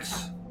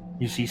footprints.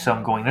 You see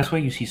some going this way.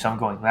 You see some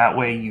going that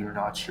way. You're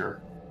not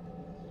sure.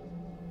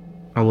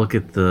 I'll look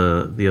at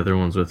the other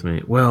ones with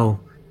me. Well,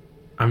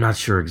 I'm not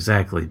sure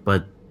exactly,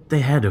 but they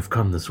had to have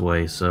come this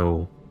way,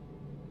 so...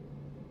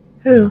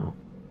 Who?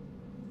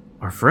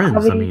 Our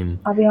friends,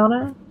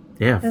 Aviana?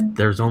 Yeah, if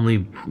there's only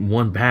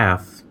one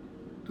path.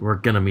 We're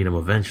gonna meet them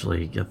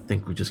eventually. I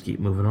think we just keep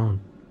moving on.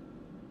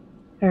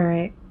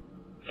 Alright.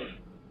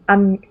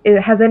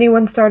 Has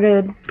anyone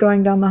started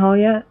going down the hall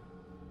yet?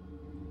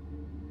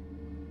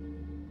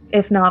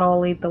 If not, I'll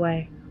lead the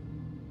way.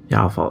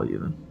 Yeah, I'll follow you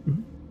then.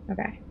 Mm-hmm.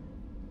 Okay.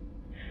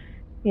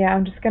 Yeah,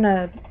 I'm just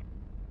gonna...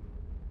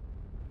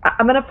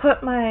 I'm gonna pull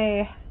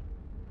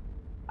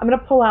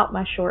out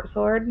my short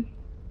sword,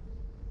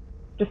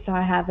 just so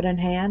I have it in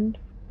hand.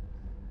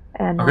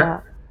 And Okay.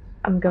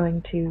 I'm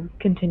going to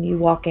continue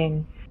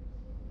walking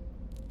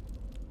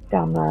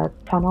down the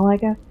tunnel, I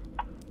guess.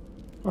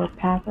 Or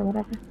path or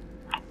whatever.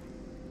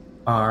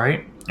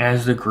 Alright.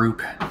 As the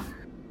group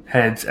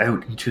heads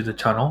out into the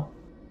tunnel,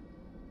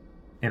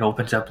 it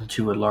opens up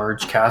into a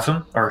large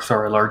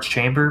a large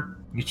chamber.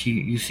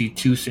 You see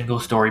 2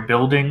 single-story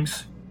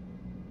buildings.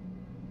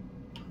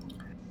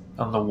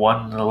 On the one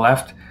on the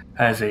left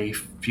has a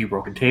few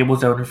broken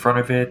tables out in front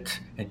of it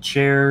and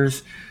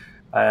chairs.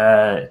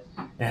 It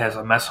has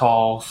a mess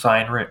hall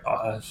sign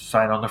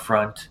on the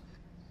front.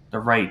 The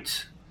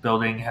right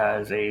building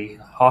has a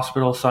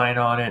hospital sign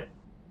on it.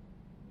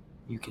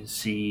 You can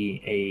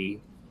see a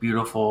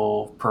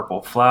beautiful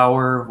purple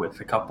flower with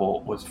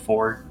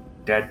 4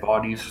 dead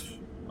bodies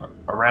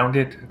around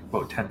it,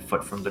 about 10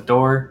 foot from the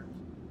door.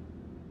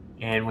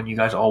 And when you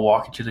guys all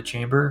walk into the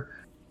chamber,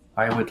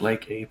 I would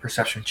like a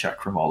perception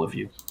check from all of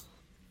you.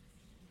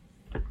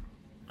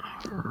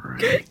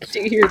 Alright. Do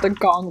you hear the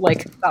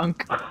gong-like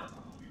thunk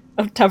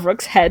of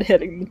Tavrook's head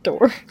hitting the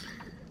door?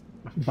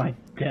 My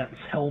dense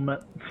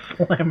helmet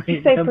slamming Did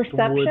you say against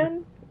the wood.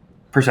 perception?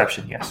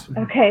 Perception, yes.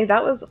 Okay,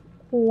 that was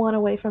one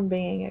away from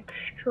being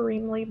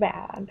extremely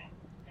bad.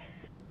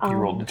 You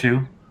rolled a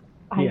 2?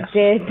 I Yes.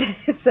 did.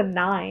 It's a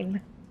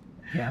 9.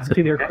 Yeah, it's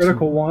either a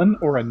critical 1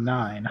 or a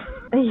 9.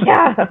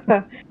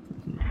 Yeah.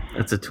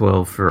 That's a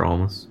 12 for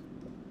Almas.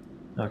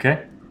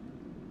 Okay.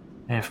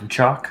 And from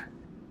Chalk?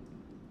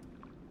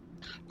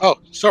 Oh,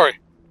 sorry.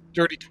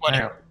 Dirty 20. I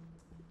know.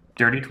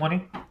 Dirty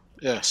 20?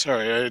 Yeah,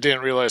 sorry. I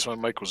didn't realize my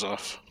mic was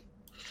off.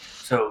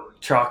 So,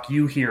 Chalk,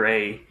 you hear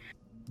a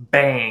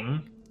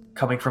bang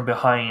coming from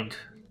behind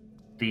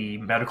the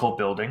medical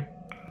building,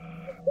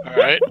 All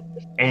right.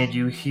 and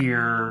you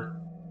hear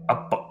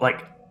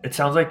it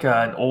sounds like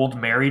an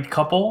old married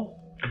couple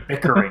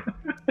bickering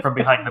from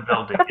behind the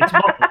building. It's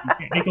muffled.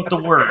 You can't make out the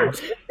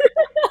words.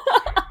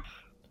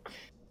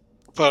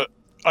 But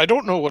I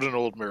don't know what an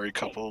old married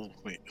couple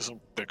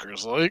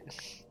bickers like.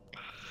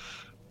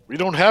 We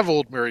don't have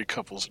old married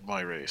couples in my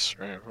race,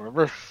 right?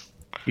 Remember?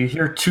 You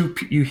hear two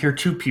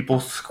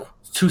people,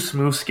 2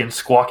 smooth skins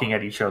squawking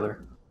at each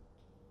other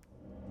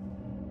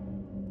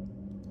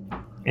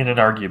in an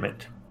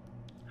argument.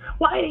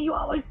 Why do you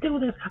always do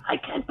this? I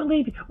can't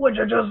believe it. Would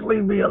you just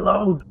leave me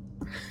alone?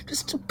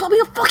 Just tell me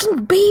a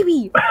fucking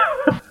baby!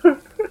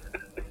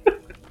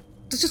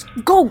 Let's just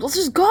go! Let's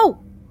just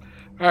go!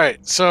 All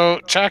right. So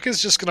Chak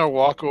is just gonna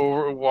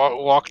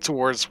walk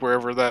towards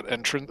wherever that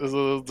entrance,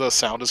 the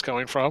sound is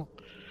coming from.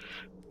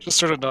 Just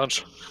sort of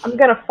nudge. I'm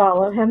gonna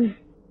follow him.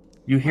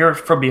 You hear it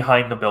from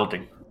behind the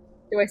building.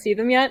 Do I see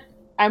them yet?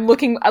 I'm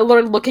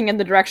literally looking in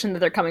the direction that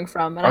they're coming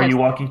from. And Are you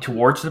walking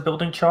towards the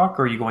building, Chalk,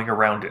 or are you going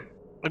around it?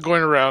 I'm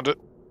going around it.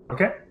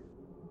 Okay.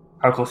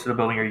 How close to the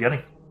building are you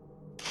getting?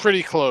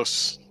 Pretty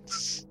close.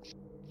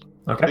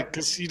 Okay.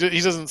 Because he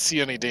doesn't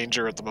see any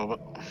danger at the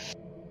moment.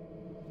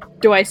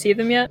 Do I see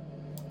them yet?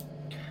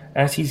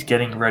 As he's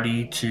getting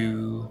ready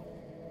to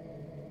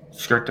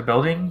skirt the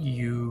building,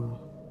 you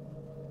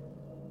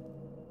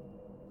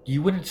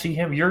wouldn't see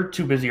him. You're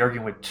too busy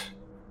arguing with...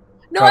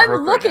 No, Tavrook I'm right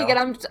looking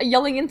now. and I'm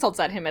yelling insults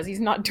at him as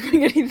he's not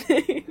doing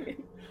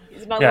anything.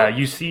 He's not Yeah, look?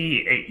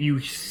 you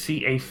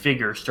see a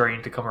figure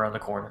starting to come around the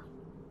corner.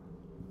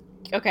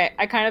 Okay,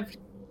 I kind of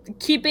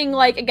keeping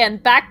again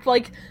back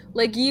like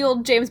ye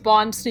old James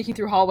Bond sneaking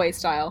through hallway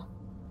style,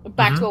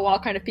 back to the wall,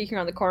 kind of peeking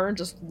around the corner, and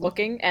just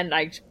looking, and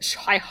I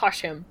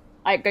hush him.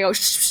 I go,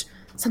 shh,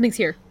 something's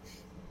here.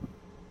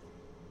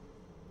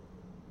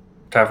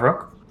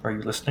 Tavrok, are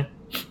you listening?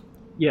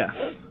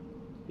 Yeah.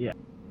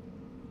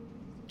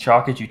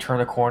 Chalk, as you turn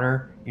the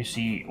corner, you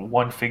see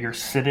one figure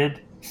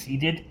seated,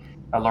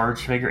 a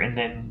large figure, and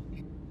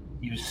then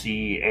you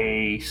see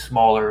a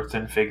smaller,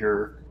 thin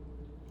figure,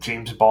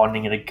 James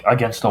Bonding it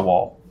against the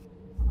wall.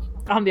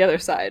 On the other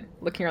side,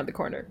 looking around the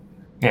corner.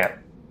 Yeah.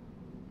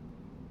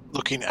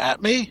 Looking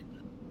at me?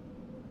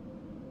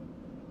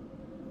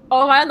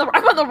 Oh, I'm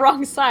on the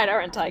wrong side,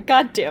 aren't I?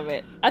 God damn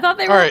it! I thought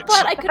they were, Alright,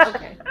 but I could.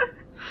 Okay.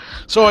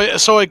 So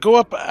I go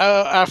up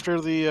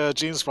after the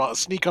James Bond,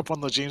 sneak up on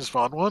the James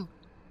Bond one,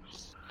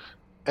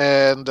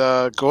 and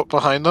go up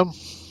behind them.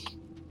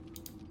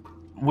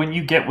 When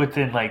you get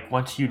within,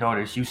 once you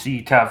notice, you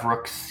see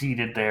Tavrok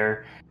seated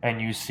there,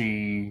 and you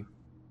see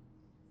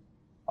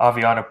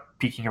Aviana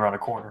peeking around a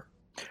corner.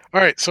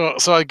 All right, so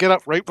I get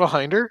up right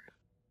behind her,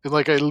 and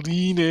I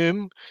lean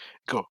in,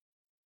 go,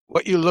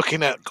 "What you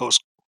looking at,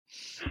 Ghost?"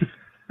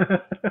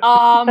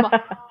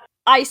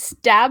 I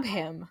stab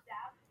him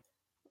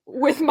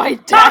with my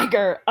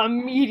dagger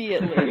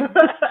immediately.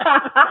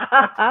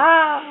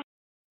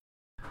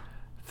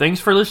 Thanks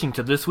for listening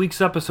to this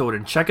week's episode,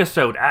 and check us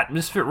out at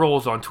Misfit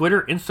Rolls on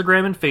Twitter,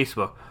 Instagram, and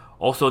Facebook.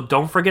 Also,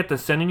 don't forget to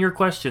send in your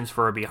questions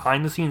for our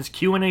behind-the-scenes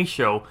Q&A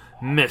show,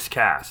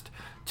 Miscast.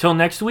 Till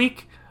next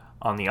week,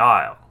 on the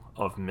Isle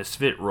of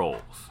Misfit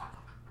Rolls.